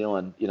and New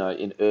Zealand,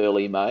 in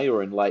early May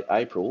or in late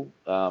April,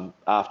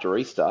 after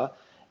Easter,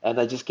 and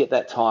they just get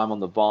that time on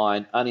the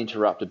vine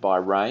uninterrupted by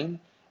rain,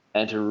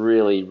 and to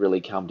really,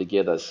 really come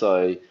together.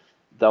 So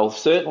they'll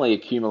certainly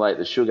accumulate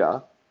the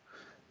sugar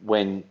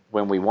when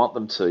we want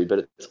them to, but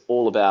it's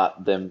all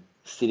about them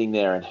sitting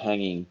there and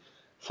hanging.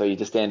 So you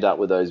just end up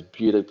with those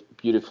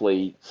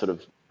beautifully sort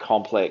of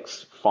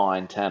complex,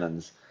 fine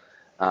tannins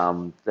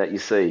that you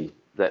see,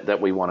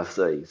 that we want to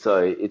see. So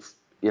it's,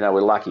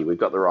 we're lucky. We've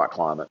got the right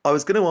climate. I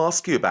was going to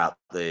ask you about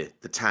the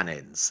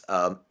tannins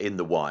in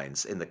the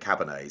wines, in the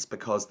Cabernets,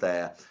 because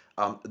they're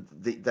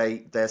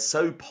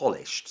so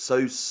polished,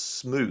 so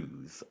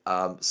smooth,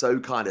 so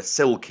kind of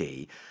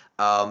silky.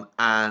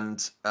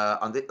 And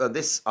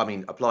this, I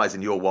mean, applies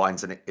in your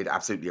wines, and it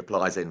absolutely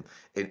applies in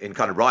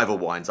kind of rival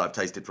wines I've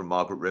tasted from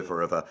Margaret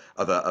River of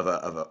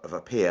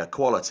a peer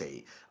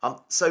quality.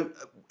 So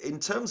in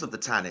terms of the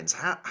tannins,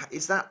 how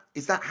is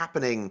that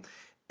happening?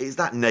 Is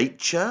that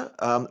nature,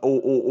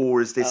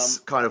 or is this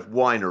kind of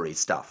winery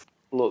stuff?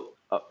 Look,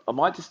 I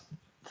might just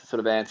sort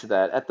of answer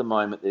that. At the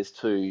moment, there's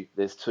two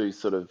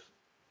sort of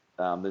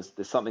there's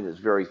something that's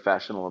very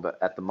fashionable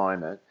at the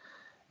moment,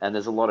 and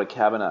there's a lot of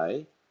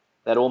Cabernet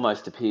that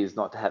almost appears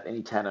not to have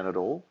any tannin at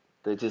all.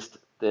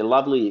 They're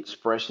lovely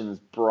expressions,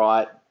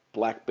 bright,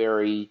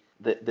 blackberry.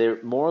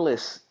 They're more or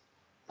less,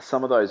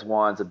 some of those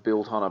wines are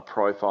built on a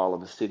profile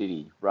of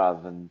acidity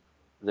rather than,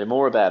 they're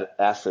more about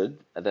acid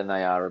than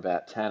they are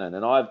about tannin.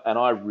 And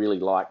I really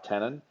like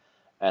tannin,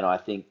 and I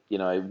think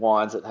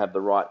wines that have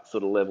the right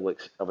sort of level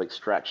of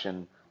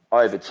extraction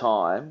over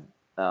time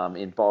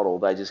in bottle,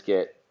 they just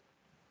get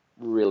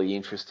really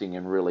interesting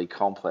and really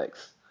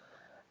complex.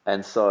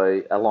 And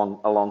so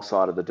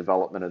alongside of the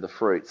development of the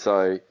fruit.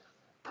 So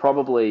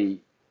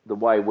probably the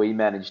way we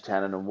manage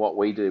tannin and what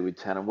we do with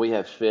tannin, we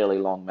have fairly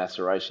long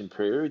maceration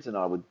periods, and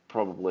I would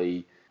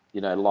probably,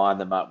 line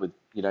them up with,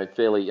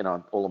 fairly,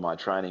 all of my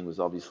training was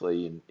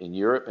obviously in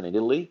Europe and in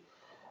Italy,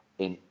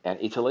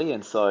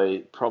 and so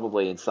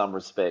probably in some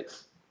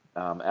respects,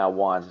 our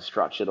wines are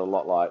structured a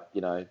lot like,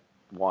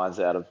 wines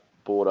out of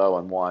Bordeaux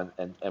and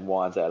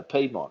wines out of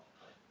Piedmont.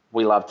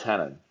 We love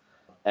tannin,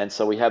 and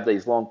so we have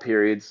these long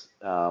periods.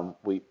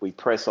 We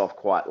press off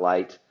quite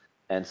late,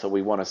 and so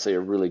we want to see a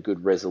really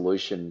good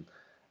resolution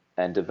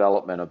and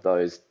development of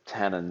those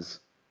tannins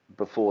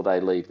before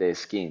they leave their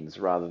skins,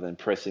 rather than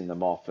pressing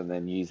them off and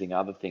then using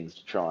other things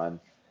to try and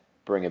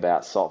bring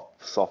about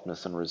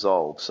softness and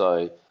resolve.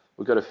 So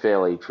we've got a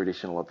fairly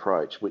traditional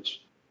approach,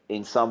 which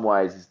in some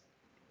ways,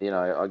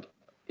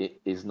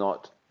 it is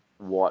not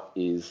what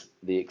is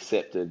the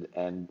accepted,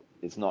 and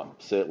it's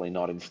certainly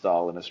not in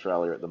style in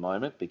Australia at the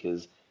moment,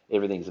 because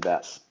everything's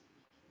about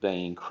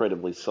being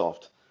incredibly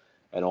soft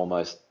and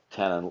almost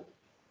tannin.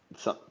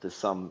 There's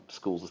some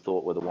schools of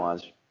thought where the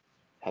wines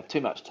have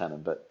too much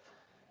tannin, but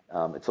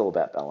it's all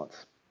about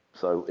balance.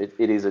 So it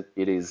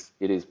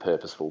is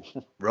purposeful.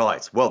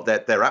 Right. Well,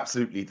 they're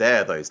absolutely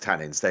there. Those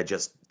tannins.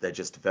 They're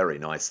just very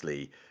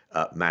nicely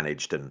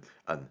managed and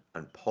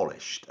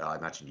polished. I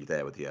imagine you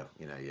there with your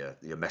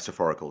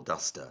metaphorical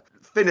duster.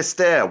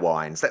 Finisterre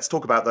wines. Let's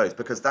talk about those,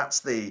 because that's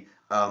the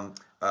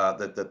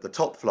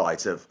top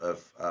flight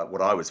of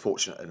what I was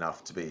fortunate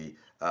enough to be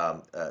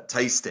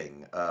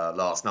tasting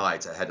last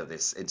night ahead of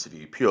this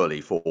interview,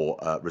 purely for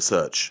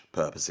research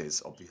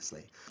purposes,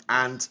 obviously.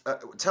 And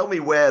tell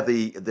me where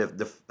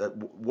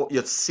what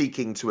you're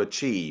seeking to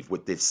achieve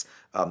with this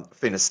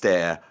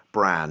Finisterre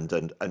brand,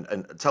 and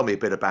tell me a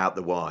bit about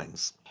the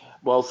wines.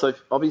 Well, so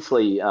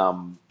obviously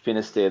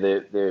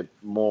Finisterre, they're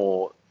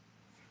more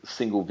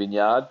single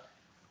vineyard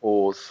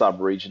or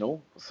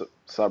sub-regional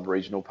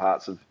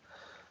parts of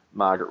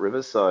Margaret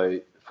River. So,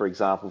 for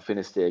example,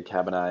 Finisterre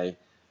Cabernet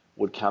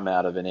would come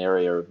out of an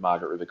area of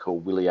Margaret River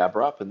called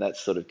Williabrup, and that's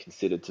sort of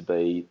considered to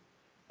be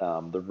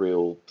the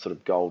real sort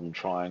of golden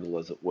triangle,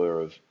 as it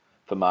were,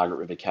 for Margaret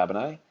River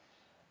Cabernet.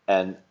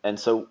 And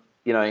so,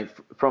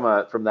 from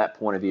that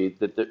point of view,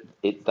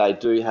 they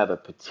do have a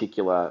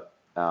particular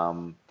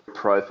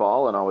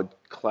profile, and I would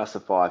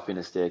classify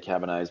Finisterre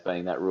Cabernet as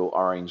being that real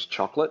orange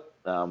chocolate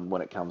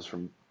when it comes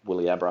from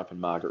Williabrup and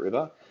Margaret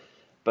River.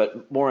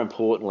 But more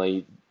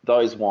importantly,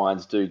 those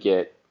wines do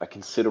get a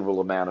considerable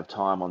amount of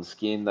time on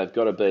skin. They've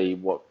got to be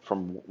what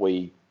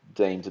we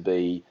deem to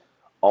be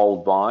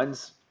old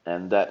vines,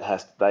 and that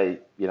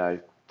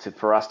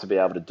for us to be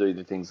able to do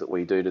the things that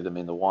we do to them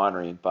in the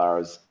winery, in far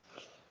as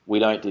we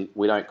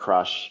don't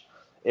crush.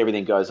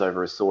 Everything goes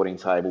over a sorting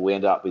table. We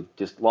end up with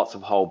just lots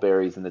of whole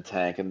berries in the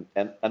tank, and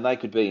they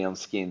could be on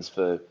skins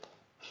for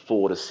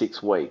 4 to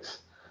 6 weeks.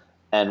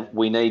 And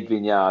we need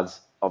vineyards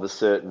of a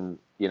certain,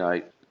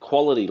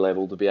 quality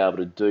level to be able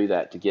to do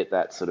that, to get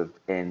that sort of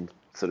end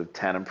sort of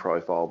tannin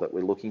profile that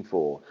we're looking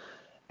for.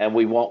 And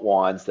we want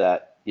wines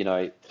that,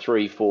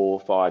 3, 4,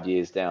 5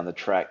 years down the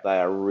track, they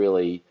are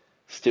really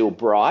still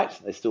bright.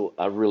 They still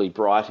are really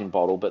bright in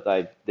bottle, but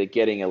they're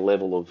getting a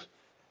level of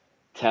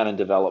tannin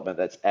development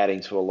that's adding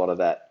to a lot of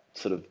that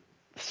sort of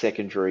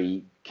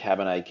secondary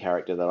Cabernet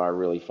character that I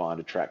really find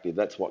attractive.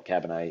 That's what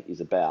Cabernet is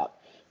about.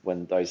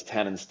 When those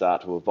tannins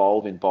start to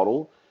evolve in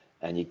bottle,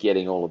 and you're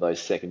getting all of those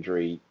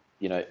secondary,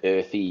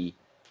 earthy,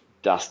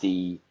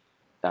 dusty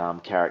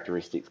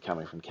characteristics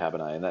coming from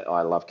Cabernet, and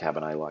I love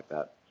Cabernet like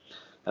that.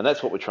 And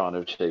that's what we're trying to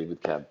achieve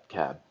with Cab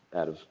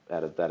out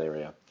of that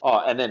area.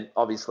 Oh, and then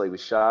obviously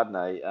with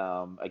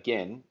Chardonnay,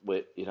 again,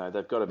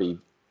 they've got to be,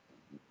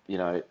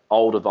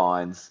 older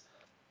vines.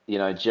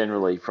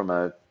 Generally from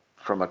a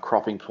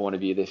cropping point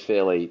of view, they're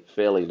fairly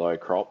low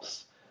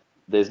crops.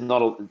 There's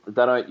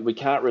we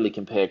can't really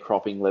compare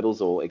cropping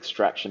levels or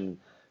extraction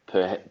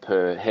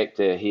per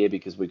hectare here,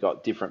 because we've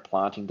got different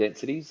planting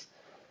densities.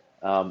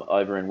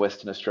 Over in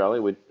Western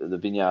Australia, the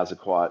vineyards are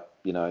quite,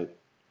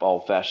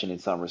 old-fashioned in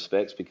some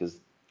respects, because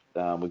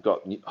we've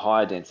got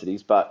higher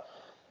densities. But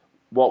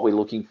what we're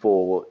looking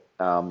for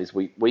is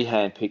we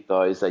hand-pick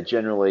those. They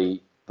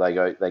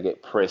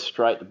get pressed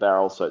straight to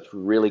barrel, so it's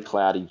really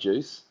cloudy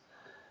juice.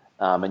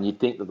 And you'd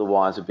think that the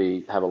wines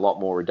would have a lot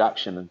more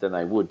reduction than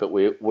they would, but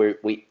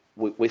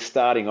we're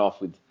starting off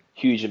with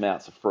huge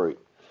amounts of fruit.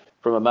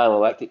 From a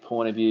malolactic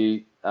point of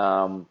view,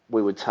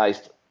 we would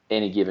taste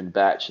any given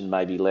batch and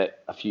maybe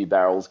let a few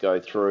barrels go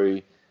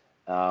through.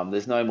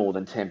 There's no more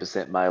than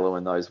 10% malo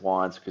in those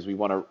wines, because we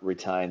want to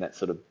retain that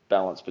sort of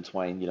balance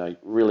between,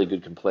 really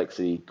good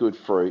complexity, good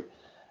fruit,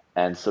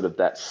 and sort of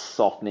that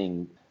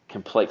softening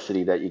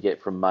complexity that you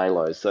get from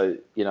malo. So,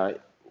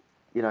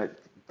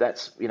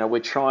 that's, we're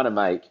trying to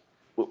make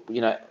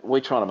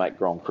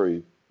Grand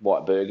Cru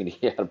white Burgundy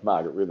out of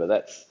Margaret River.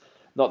 That's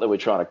not that we're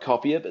trying to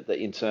copy it, but that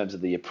in terms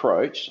of the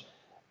approach,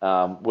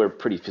 we're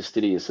pretty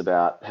fastidious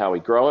about how we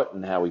grow it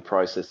and how we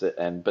process it,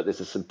 but there's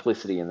a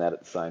simplicity in that at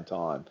the same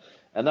time.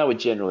 And they would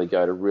generally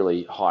go to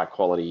really high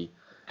quality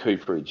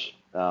cooperage,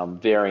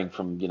 varying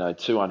from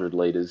 200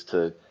 litres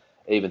to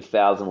even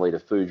 1,000 litre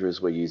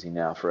Foudres we're using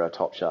now for our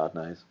top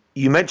Chardonnays.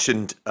 You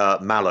mentioned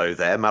mallow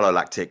there,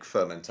 malolactic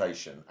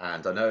fermentation,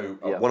 and I know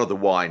Yeah. one of the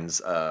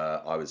wines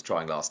I was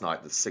trying last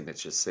night, the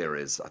Signature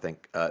series, I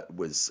think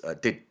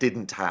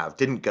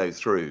didn't go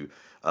through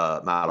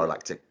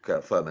malolactic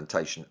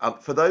fermentation.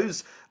 For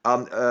those,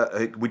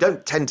 we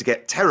don't tend to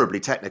get terribly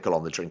technical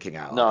on the drinking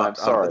hour, No, I'm but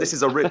sorry. this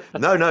is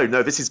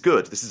no. This is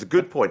good. This is a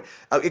good point.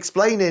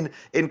 Explain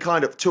in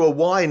kind of to a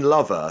wine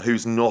lover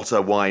who's not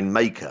a wine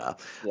maker,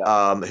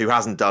 Yeah. who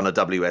hasn't done a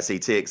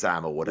WSET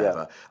exam or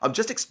whatever.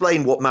 Just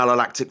explain what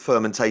malolactic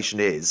fermentation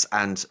is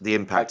and the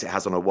impact it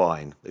has on a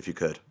wine, if you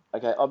could.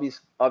 Okay,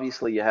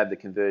 obviously you have the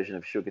conversion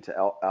of sugar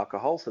to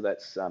alcohol, so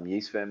that's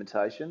yeast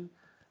fermentation.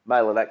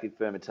 Malolactic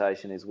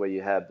fermentation is where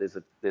you have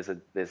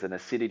there's an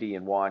acidity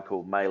in wine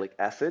called malic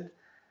acid,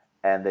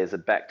 and there's a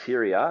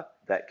bacteria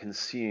that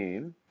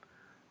consume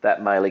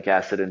that malic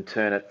acid and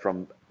turn it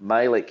from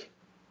malic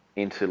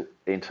into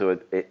it's a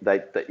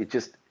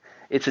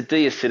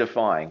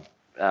deacidifying.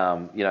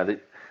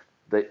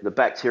 The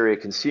bacteria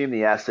consume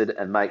the acid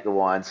and make the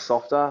wine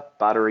softer,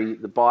 buttery.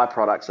 The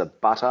byproducts are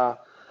butter,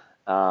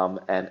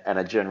 and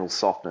a general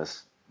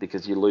softness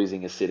because you're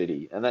losing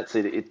acidity, and that's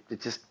it. It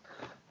just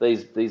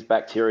these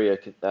bacteria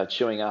are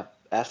chewing up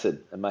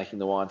acid and making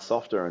the wine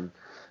softer,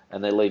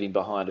 and they're leaving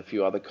behind a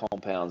few other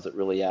compounds that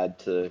really add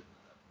to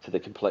the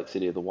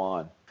complexity of the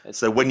wine.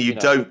 So when you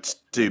don't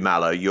do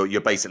mallow, you're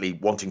basically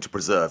wanting to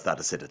preserve that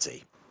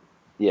acidity.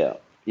 Yeah,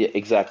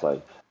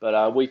 exactly.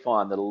 But we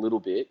find that a little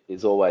bit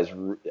is always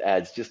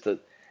adds just a,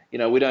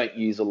 we don't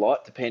use a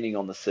lot depending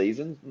on the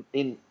season.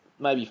 In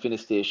maybe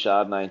Finisterre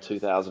Chardonnay in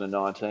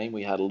 2019,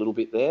 we had a little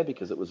bit there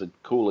because it was a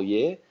cooler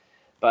year.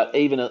 But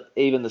even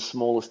the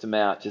smallest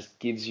amount just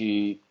gives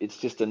you, it's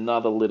just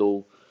another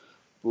little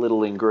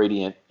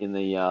ingredient in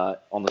the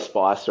on the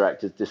spice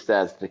rack that just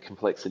adds to the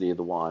complexity of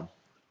the wine.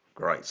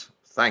 Great.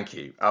 Thank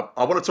you. I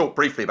want to talk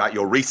briefly about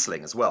your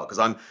Riesling as well, because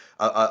I'm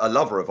a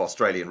lover of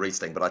Australian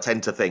Riesling, but I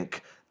tend to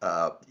think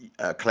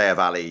Clare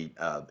Valley,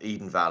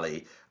 Eden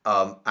Valley.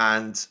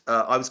 And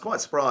I was quite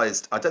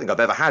surprised. I don't think I've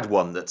ever had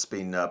one that's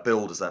been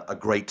billed as a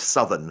Great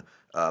Southern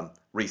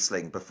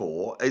Riesling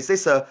before. Is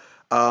this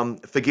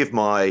forgive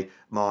my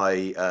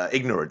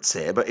ignorance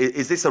here, but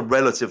is this a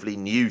relatively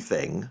new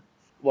thing?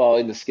 Well,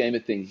 in the scheme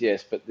of things,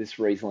 yes, but this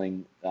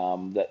Riesling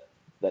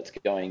that's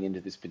going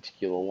into this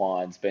particular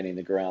wine's been in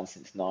the ground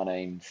since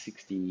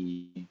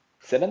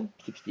 1967,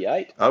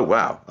 68. Oh,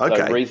 wow. Okay.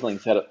 So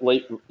Riesling's had at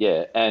least,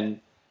 yeah, and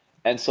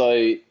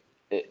so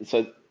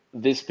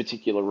this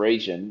particular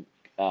region,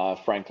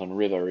 Franklin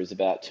River, is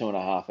about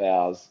 2.5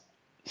 hours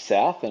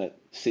south, and it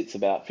sits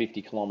about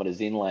 50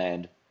 kilometres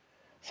inland.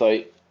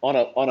 So on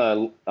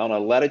a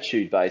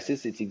latitude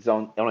basis, it's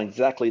on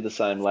exactly the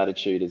same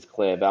latitude as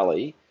Clare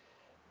Valley.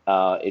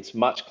 It's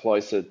much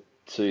closer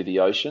to the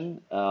ocean,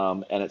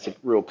 and it's a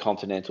real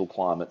continental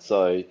climate.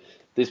 So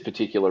this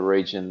particular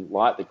region,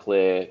 like the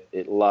Clare,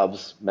 it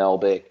loves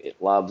Malbec, it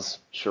loves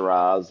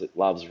Shiraz, it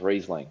loves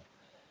Riesling,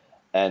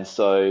 and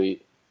so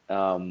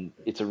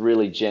it's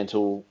really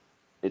gentle.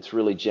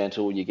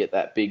 You get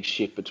that big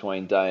shift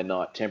between day and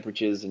night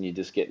temperatures, and you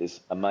just get this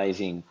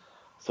amazing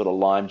sort of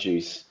lime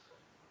juice,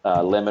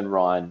 lemon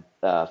rind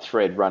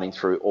thread running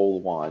through all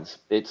the wines.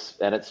 It's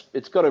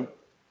got a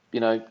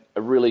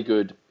really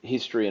good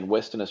history in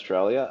Western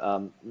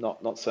Australia,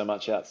 not so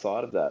much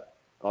outside of that.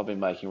 I've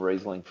been making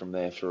Riesling from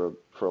there for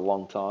a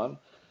long time,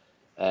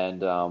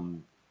 and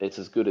it's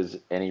as good as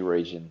any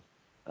region.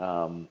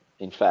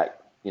 In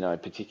fact,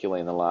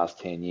 particularly in the last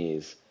 10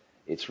 years,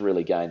 it's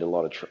really gained a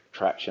lot of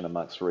traction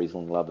amongst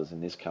Riesling lovers in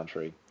this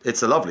country.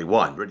 It's a lovely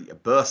wine, really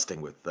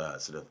bursting with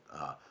sort of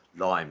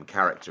lime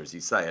character, as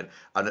you say.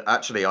 And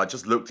actually, I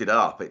just looked it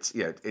up.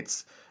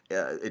 It's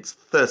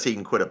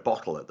 13 quid a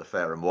bottle at the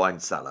Fair and Wine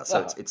Cellar,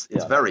 so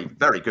it's very,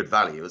 very good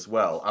value as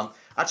well.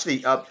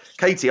 Actually,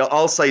 Katie,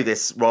 I'll say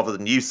this rather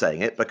than you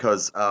saying it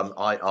because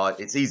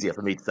it's easier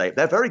for me to say it.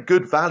 They're very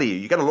good value.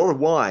 You get a lot of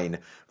wine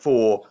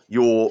for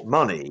your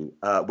money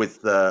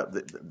with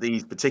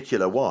these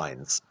particular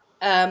wines.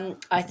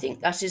 I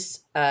think that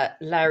is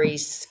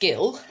Larry's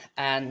skill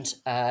and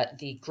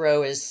the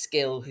grower's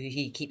skill, who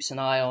he keeps an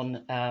eye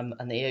on,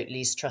 and the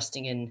Oatley's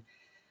trusting in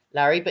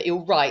Larry. But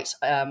you're right.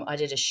 I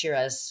did a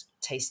Shiraz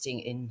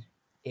tasting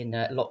in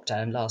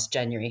lockdown last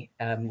January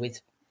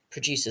with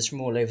producers from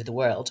all over the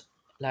world.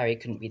 Larry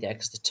couldn't be there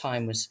because the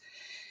time was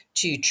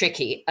too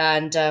tricky.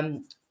 And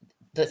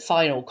the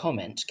final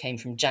comment came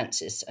from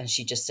Jancis, and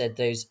she just said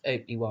those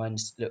Oatley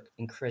wines look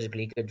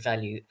incredibly good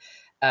value.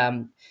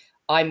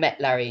 I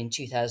met Larry in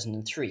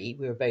 2003.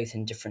 We were both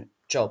in different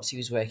jobs. He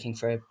was working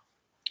for a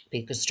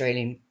big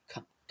Australian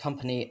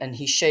company, and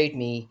he showed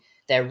me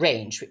their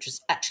range, which was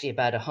actually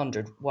about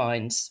 100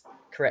 wines.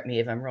 Correct me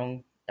if I'm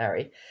wrong,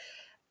 Larry.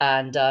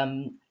 And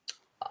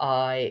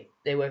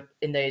they were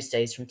in those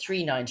days from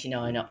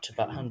 $3.99 up to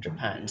about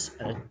 £100.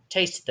 And I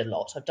tasted a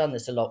lot. I've done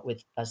this a lot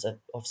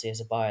obviously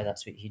as a buyer.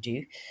 That's what you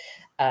do.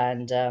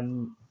 And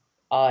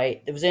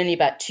there was only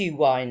about 2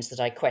 wines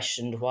that I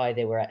questioned why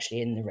they were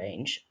actually in the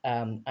range.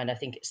 And I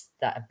think it's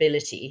that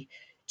ability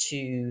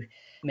to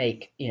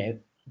make,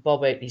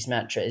 Bob Oakley's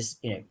mantra is,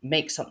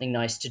 make something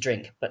nice to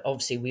drink. But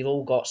obviously, we've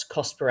all got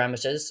cost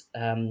parameters.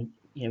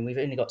 We've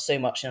only got so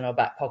much in our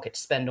back pocket to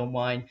spend on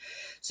wine,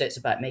 so it's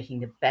about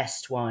making the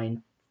best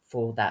wine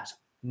for that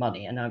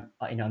money. And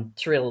I'm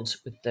thrilled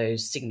with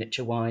those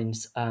signature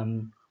wines.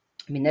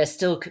 They're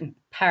still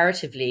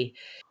comparatively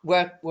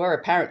we're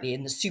apparently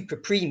in the super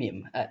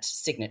premium at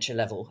signature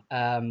level,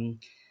 and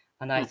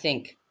I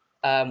think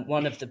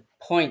one of the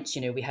points,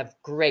 we have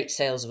great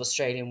sales of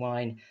Australian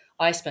wine.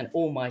 I spent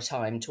all my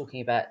time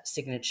talking about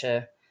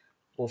signature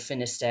or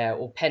Finisterre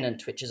or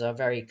Pennant, which is our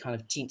very kind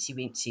of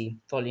teensy-weensy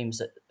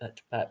volumes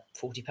at about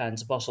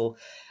 £40 a bottle.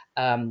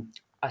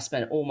 I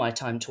spent all my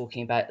time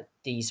talking about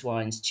these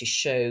wines to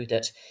show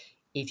that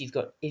if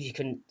you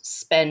can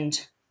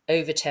spend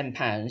over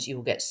 £10, you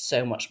will get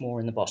so much more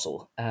in the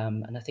bottle.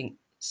 And I think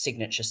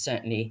signature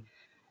certainly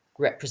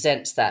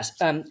represents that.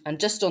 And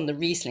just on the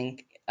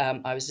Riesling,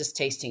 I was just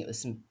tasting it with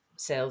some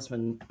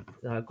salesmen,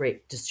 a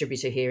great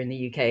distributor here in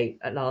the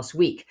UK last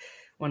week.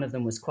 One of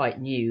them was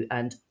quite new,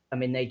 and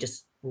they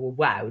just were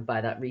wowed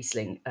by that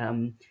Riesling.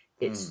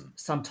 It's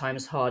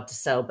sometimes hard to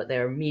sell, but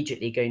they're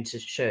immediately going to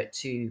show it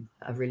to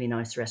a really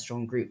nice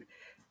restaurant group.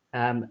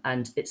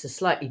 And it's a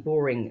slightly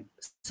boring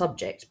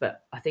subject,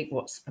 but I think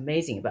what's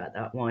amazing about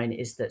that wine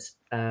is that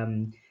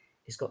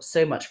it's got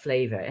so much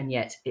flavour, and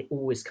yet it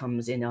always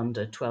comes in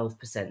under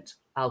 12%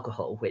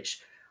 alcohol, which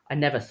I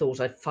never thought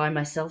I'd find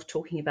myself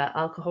talking about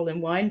alcohol in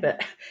wine.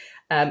 But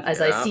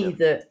I see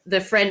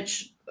the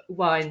French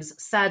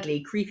wines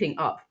sadly creeping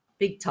up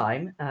big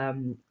time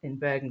in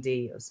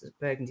Burgundy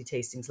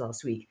tastings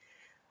last week,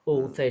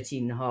 all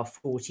 13.5,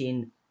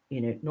 14,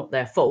 not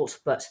their fault,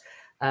 but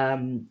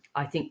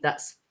I think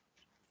that's,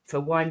 for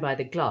wine by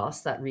the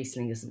glass, that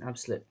Riesling is an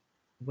absolute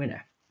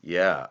winner.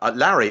 Yeah.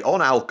 Larry,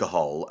 on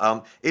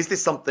alcohol, is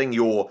this something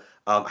you're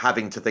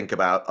having to think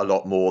about a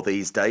lot more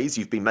these days?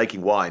 You've been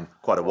making wine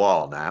quite a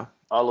while now.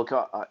 Oh, look,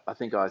 I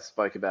think I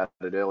spoke about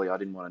it earlier. I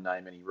didn't want to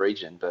name any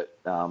region, but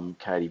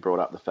Katie brought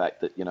up the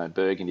fact that,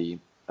 Burgundy,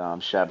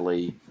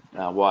 Chablis,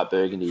 white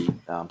Burgundy,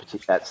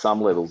 at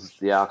some levels,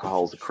 the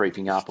alcohols are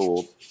creeping up,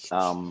 or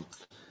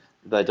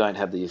they don't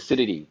have the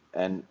acidity.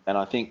 And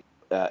I think,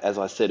 as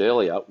I said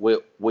earlier,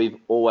 we've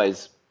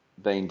always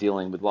been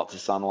dealing with lots of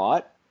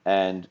sunlight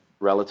and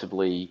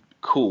relatively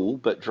cool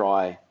but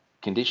dry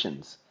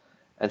conditions.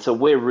 And so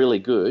we're really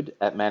good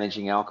at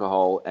managing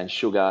alcohol and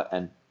sugar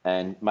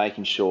and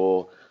making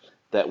sure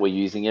that we're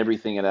using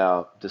everything at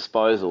our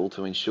disposal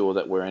to ensure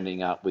that we're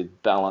ending up with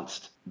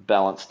balanced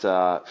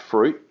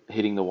fruit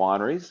hitting the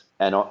wineries,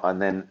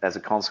 and then as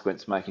a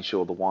consequence making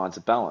sure the wines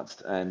are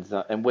balanced.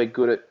 And we're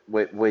good at,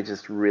 we're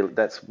just really,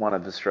 that's one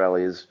of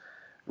Australia's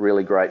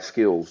really great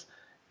skills.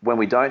 When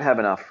we don't have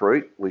enough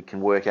fruit, we can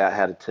work out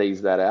how to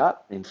tease that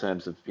out in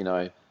terms of,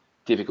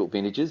 difficult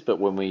vintages. But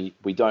when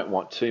we don't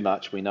want too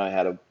much, we know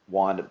how to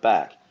wind it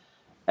back.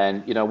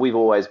 And, we've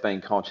always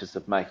been conscious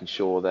of making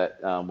sure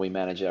that we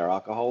manage our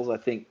alcohols. I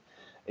think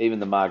even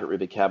the Margaret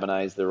River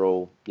Cabernets, they're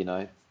all,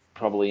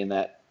 probably in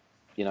that,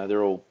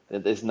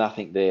 there's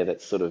nothing there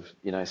that sort of,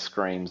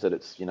 screams that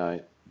it's,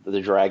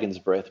 the dragon's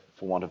breath,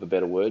 for want of a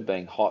better word,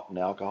 being hot in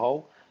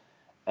alcohol.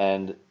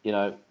 And,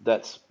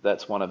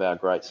 that's one of our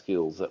great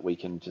skills, that we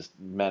can just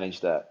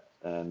manage that.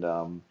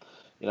 And,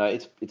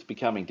 it's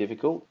becoming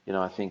difficult.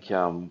 I think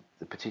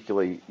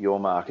particularly your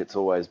market's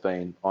always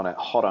been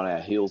hot on our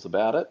heels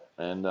about it.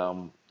 And,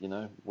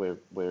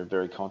 we're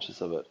very conscious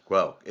of it.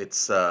 Well,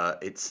 it's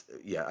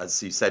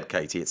as you said,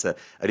 Katie, it's an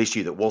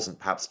issue that wasn't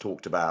perhaps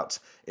talked about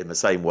in the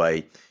same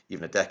way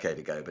even a decade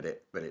ago, but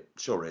it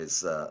sure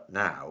is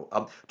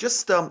now.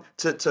 Just to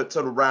sort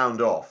of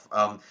round off,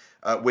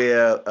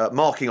 we're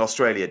marking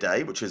Australia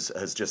Day, which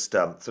has just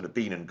sort of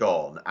been and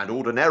gone. And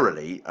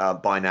ordinarily,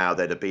 by now,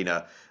 there'd have been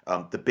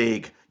the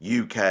big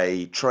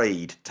UK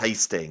trade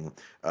tasting,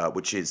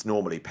 which is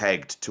normally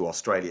pegged to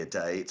Australia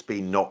Day. It's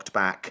been knocked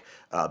back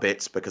a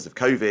bit because of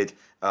COVID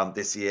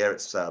this year.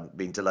 It's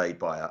been delayed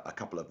by a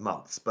couple of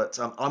months. But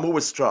I'm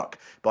always struck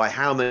by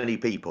how many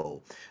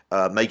people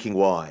making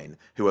wine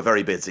who are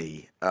very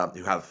busy,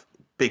 who have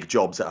big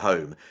jobs at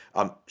home,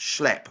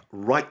 schlep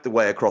right the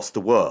way across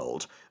the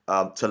world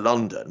to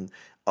London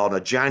on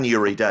a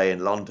January day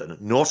in London.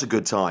 Not a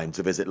good time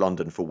to visit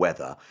London for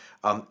weather,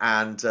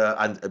 and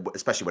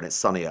especially when it's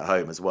sunny at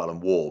home as well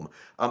and warm.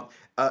 I'm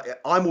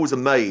always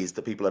amazed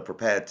that people are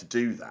prepared to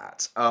do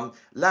that.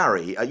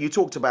 Larry, you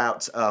talked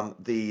about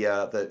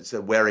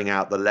the wearing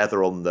out the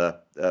leather on the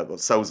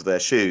soles of their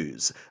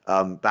shoes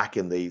back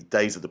in the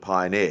days of the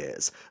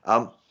pioneers.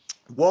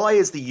 Why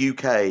is the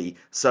UK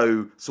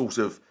so sort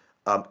of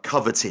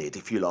coveted,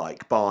 if you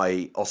like,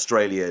 by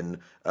Australian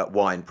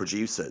wine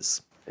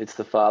producers? It's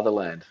the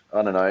fatherland.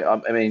 I don't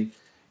know. I mean,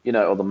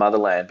 or the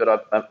motherland.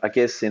 But I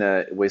guess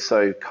we're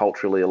so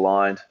culturally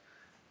aligned.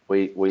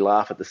 We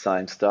laugh at the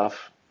same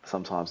stuff,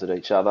 sometimes at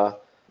each other.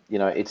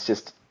 It's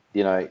just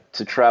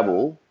to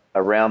travel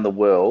around the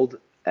world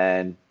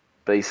and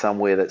be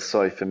somewhere that's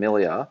so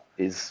familiar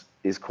is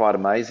quite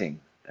amazing.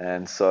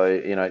 And so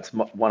it's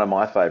one of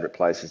my favourite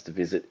places to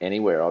visit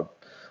anywhere.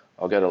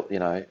 I'll go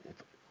to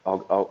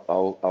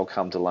I'll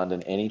come to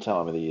London any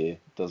time of the year.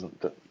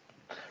 Doesn't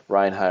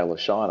rain, hail, or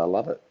shine. I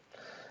love it,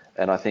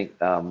 and I think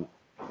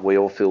we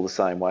all feel the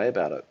same way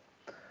about it.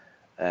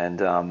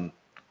 And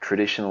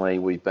traditionally,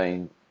 we've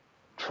been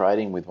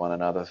trading with one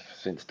another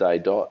since day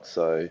dot.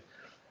 So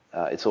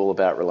it's all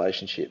about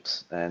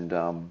relationships, and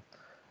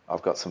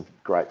I've got some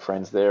great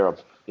friends there.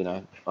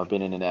 I've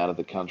been in and out of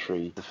the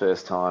country the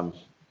first time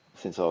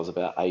since I was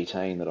about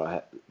 18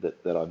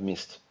 that I've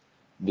missed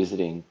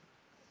visiting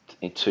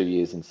in 2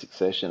 years in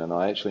succession, and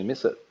I actually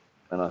miss it.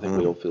 And I think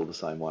we all feel the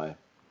same way.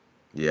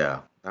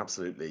 Yeah,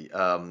 absolutely.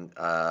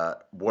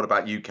 What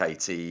about you,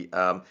 Katie?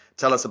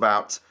 Tell us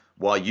about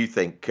why you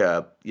think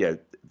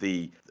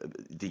the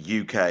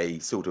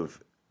UK sort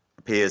of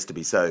appears to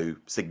be so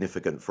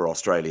significant for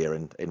Australia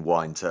in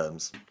wine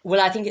terms.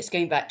 Well, I think it's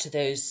going back to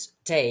those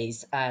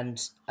days,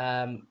 and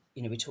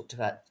we talked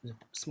about the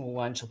small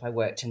wine shop I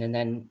worked in, and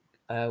then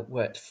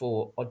worked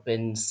for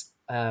Oddbins.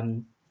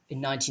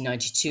 In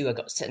 1992, I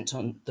got sent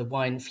on the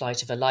wine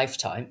flight of a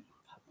lifetime.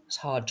 It's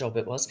a hard job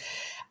it was.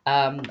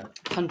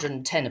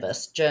 110 of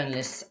us,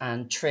 journalists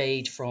and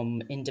trade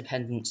from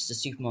independents to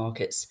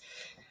supermarkets.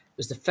 It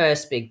was the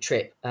first big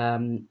trip.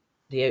 The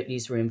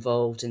Oatleys were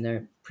involved in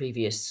their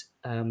previous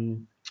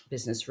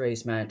business,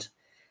 Rosemount,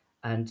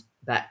 and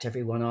backed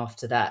everyone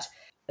after that.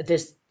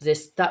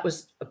 That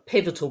was a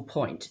pivotal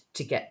point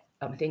to get.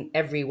 I think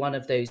every one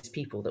of those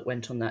people that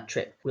went on that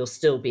trip will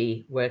still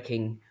be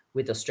working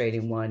with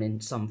Australian wine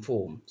in some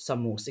form, some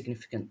more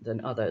significant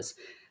than others.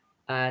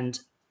 And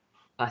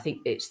I think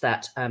it's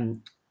that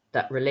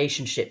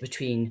relationship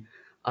between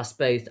us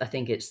both. I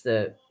think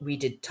we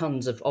did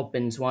tons of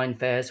Oddbins wine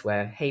fairs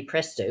where, hey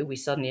presto, we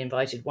suddenly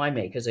invited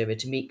winemakers over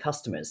to meet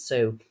customers.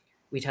 So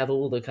we'd have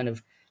all the kind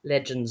of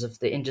legends of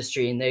the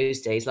industry in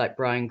those days, like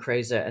Brian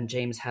Crozer and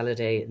James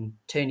Halliday and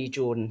Tony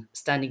Jordan,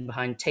 standing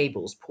behind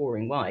tables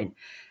pouring wine.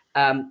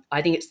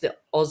 I think it's the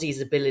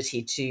Aussies'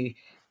 ability to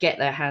get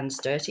their hands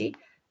dirty.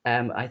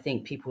 I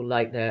think people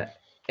like their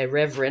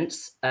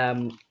irreverence.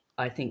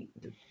 I think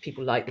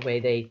people like the way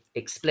they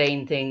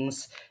explain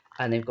things,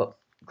 and they've got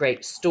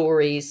great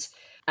stories,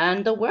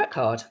 and they'll work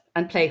hard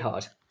and play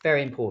hard.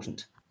 Very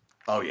important.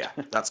 Oh yeah,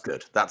 that's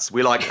good.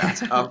 We like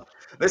that.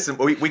 Listen,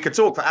 we could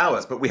talk for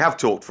hours, but we have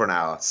talked for an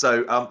hour.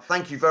 So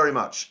thank you very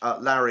much,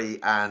 Larry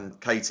and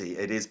Katie.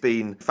 It has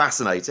been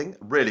fascinating,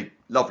 really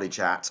lovely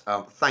chat.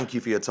 Thank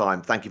you for your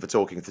time. Thank you for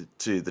talking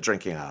to the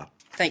Drinking Hour.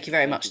 Thank you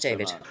very much,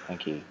 David. So much.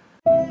 Thank you.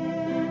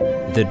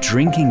 The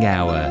Drinking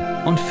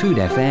Hour on Food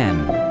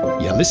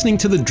FM. You're listening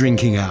to The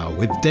Drinking Hour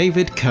with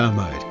David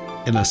Kermode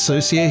in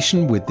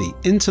association with the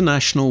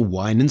International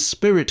Wine and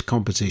Spirit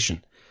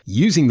Competition,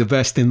 using the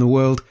best in the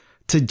world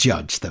to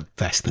judge the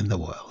best in the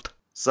world.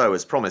 So,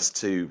 as promised,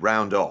 to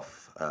round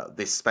off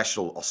this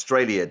special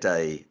Australia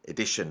Day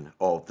edition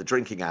of The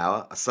Drinking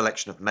Hour, a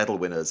selection of medal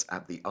winners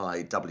at the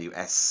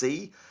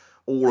IWSC,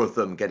 all of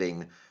them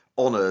getting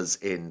honours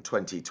in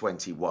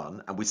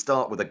 2021. And we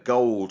start with a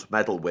gold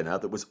medal winner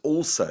that was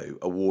also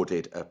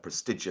awarded a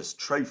prestigious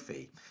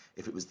trophy.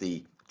 If it was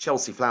the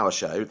Chelsea Flower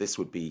Show, this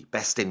would be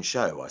Best in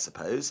Show, I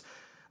suppose.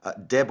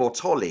 De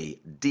Bortoli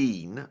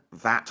Dean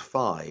VAT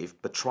 5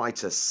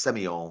 Botrytis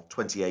Semillon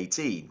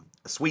 2018.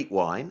 A sweet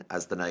wine,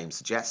 as the name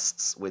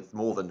suggests, with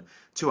more than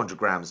 200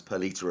 grams per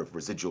litre of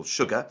residual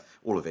sugar,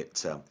 all of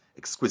it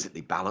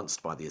exquisitely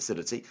balanced by the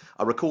acidity.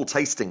 I recall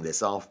tasting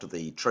this after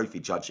the trophy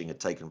judging had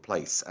taken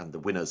place and the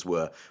winners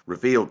were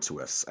revealed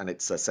to us, and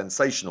it's a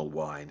sensational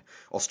wine.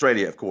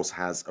 Australia, of course,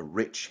 has a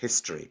rich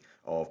history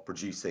of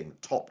producing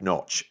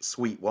top-notch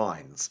sweet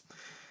wines.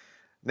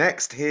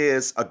 Next,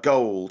 here's a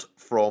gold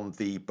from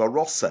the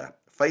Barossa,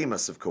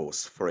 famous, of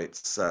course, for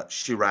its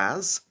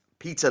Shiraz.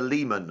 Peter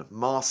Lehmann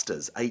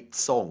Masters 8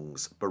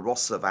 Songs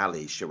Barossa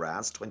Valley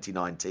Shiraz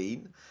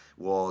 2019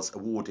 was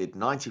awarded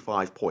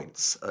 95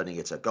 points, earning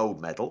it a gold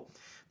medal.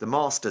 The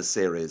Masters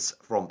series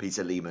from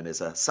Peter Lehmann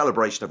is a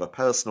celebration of a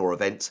person or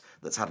event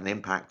that's had an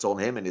impact on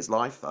him in his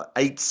life.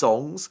 8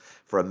 Songs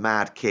for a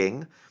Mad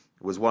King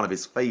was one of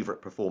his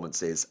favourite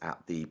performances at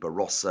the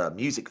Barossa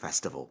Music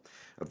Festival.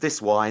 Of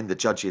this wine, the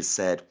judges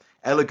said,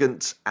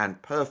 elegant and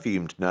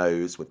perfumed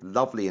nose with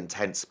lovely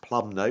intense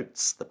plum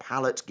notes. The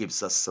palate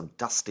gives us some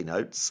dusty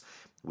notes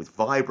with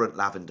vibrant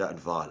lavender and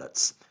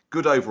violets.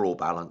 Good overall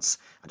balance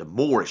and a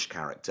Moorish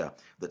character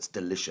that's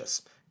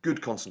delicious.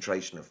 Good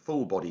concentration of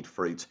full-bodied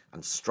fruit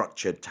and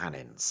structured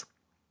tannins.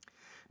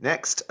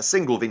 Next, a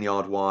single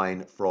vineyard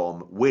wine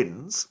from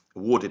Wynns,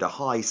 awarded a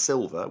high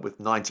silver with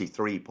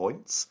 93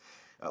 points.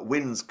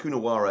 Wynns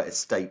Coonawarra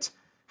Estate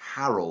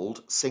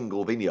Harold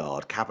Single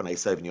Vineyard Cabernet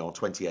Sauvignon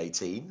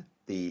 2018.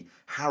 The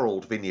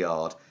Harold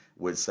Vineyard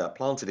was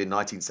planted in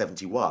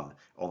 1971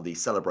 on the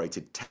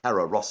celebrated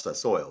Terra Rossa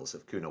soils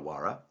of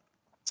Coonawarra.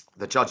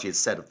 The judges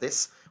said of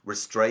this,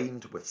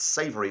 restrained with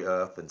savoury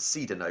earth and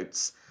cedar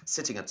notes,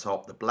 sitting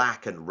atop the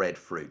black and red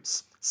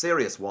fruits.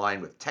 Serious wine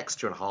with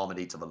texture and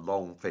harmony to the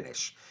long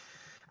finish.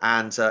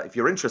 And if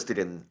you're interested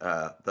in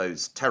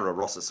those Terra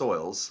Rossa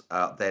soils,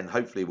 then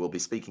hopefully we'll be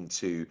speaking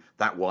to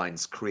that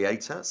wine's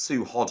creator,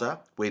 Sue Hodder,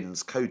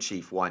 Wynns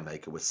co-chief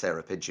winemaker with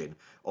Sarah Pidgeon,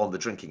 on the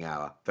Drinking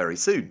Hour very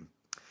soon.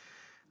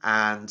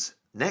 And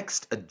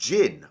next, a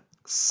gin.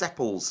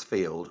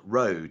 Seppelsfield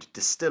Road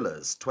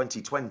Distillers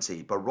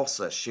 2020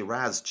 Barossa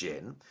Shiraz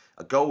Gin,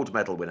 a gold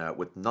medal winner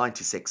with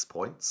 96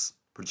 points,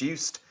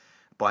 produced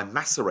by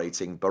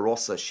macerating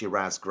Barossa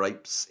Shiraz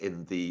grapes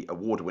in the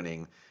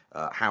award-winning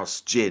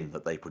house gin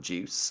that they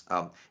produce.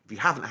 If you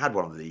haven't had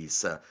one of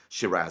these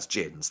Shiraz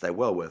gins, they're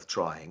well worth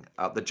trying.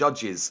 The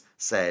judges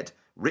said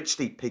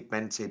richly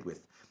pigmented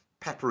with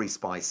peppery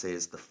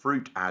spices, the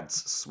fruit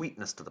adds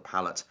sweetness to the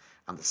palate,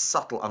 and the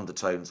subtle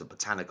undertones of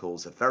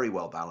botanicals are very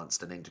well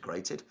balanced and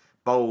integrated,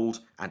 bold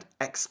and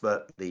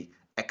expertly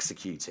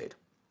executed.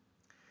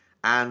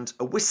 And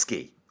a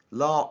whiskey,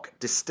 Lark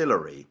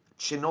Distillery,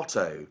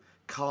 Chinotto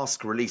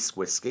Cask Release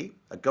Whiskey,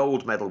 a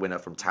gold medal winner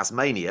from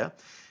Tasmania.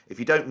 If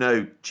you don't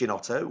know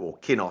Chinotto, or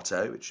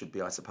Kinotto, it should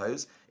be, I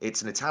suppose,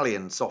 it's an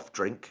Italian soft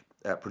drink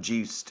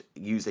produced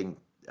using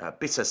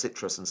bitter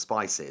citrus and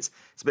spices.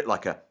 It's a bit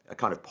like a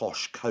kind of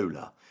posh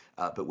cola,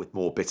 but with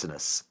more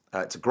bitterness.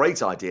 It's a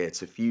great idea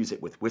to fuse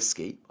it with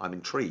whiskey. I'm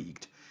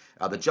intrigued.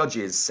 The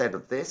judges said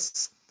of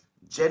this,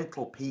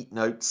 gentle peat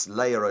notes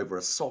layer over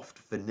a soft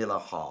vanilla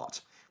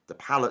heart. The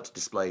palate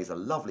displays a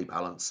lovely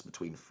balance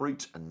between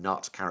fruit and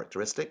nut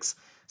characteristics,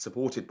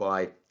 supported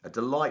by a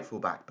delightful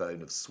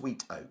backbone of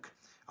sweet oak.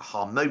 A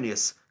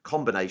harmonious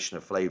combination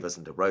of flavours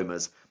and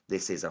aromas.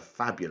 This is a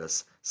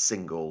fabulous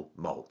single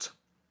malt.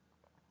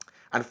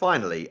 And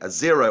finally, a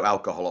zero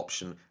alcohol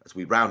option as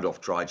we round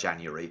off dry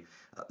January.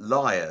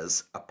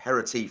 Lyre's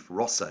Aperitif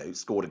Rosso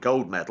scored a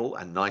gold medal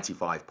and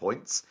 95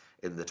 points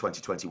in the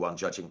 2021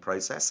 judging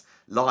process.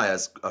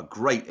 Lyre's are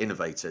great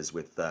innovators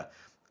with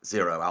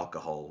zero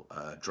alcohol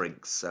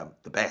drinks,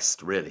 the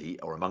best really,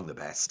 or among the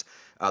best.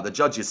 The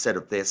judges said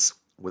of this,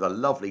 with a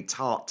lovely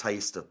tart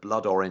taste of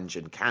blood orange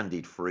and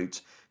candied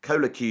fruit,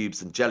 cola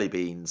cubes and jelly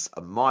beans,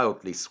 a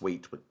mildly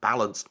sweet but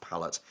balanced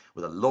palate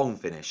with a long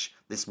finish.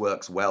 This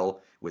works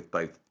well with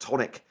both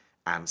tonic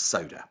and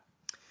soda.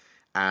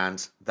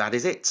 And that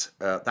is it.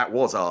 That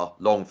was our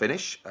long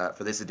finish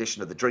for this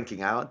edition of the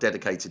Drinking Hour,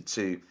 dedicated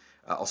to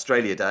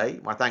Australia Day.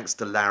 My thanks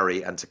to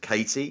Larry and to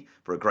Katie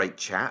for a great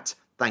chat.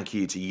 Thank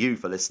you to you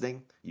for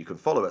listening. You can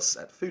follow us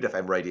at Food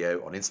FM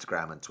Radio on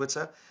Instagram and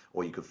Twitter,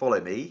 or you can follow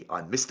me.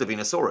 I'm Mr.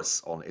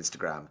 Venusaurus on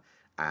Instagram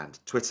and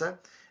Twitter.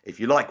 If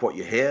you like what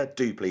you hear,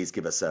 do please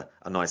give us a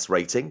nice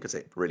rating, because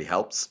it really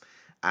helps.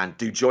 And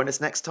do join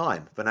us next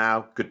time. For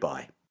now,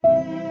 goodbye.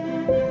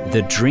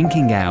 The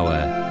Drinking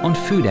Hour on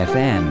Food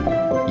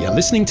FM. You're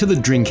listening to The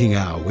Drinking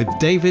Hour with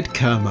David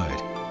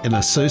Kermode, in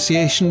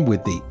association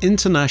with the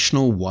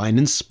International Wine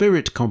and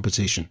Spirit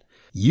Competition,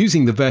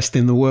 using the best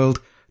in the world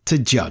to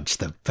judge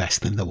the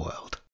best in the world.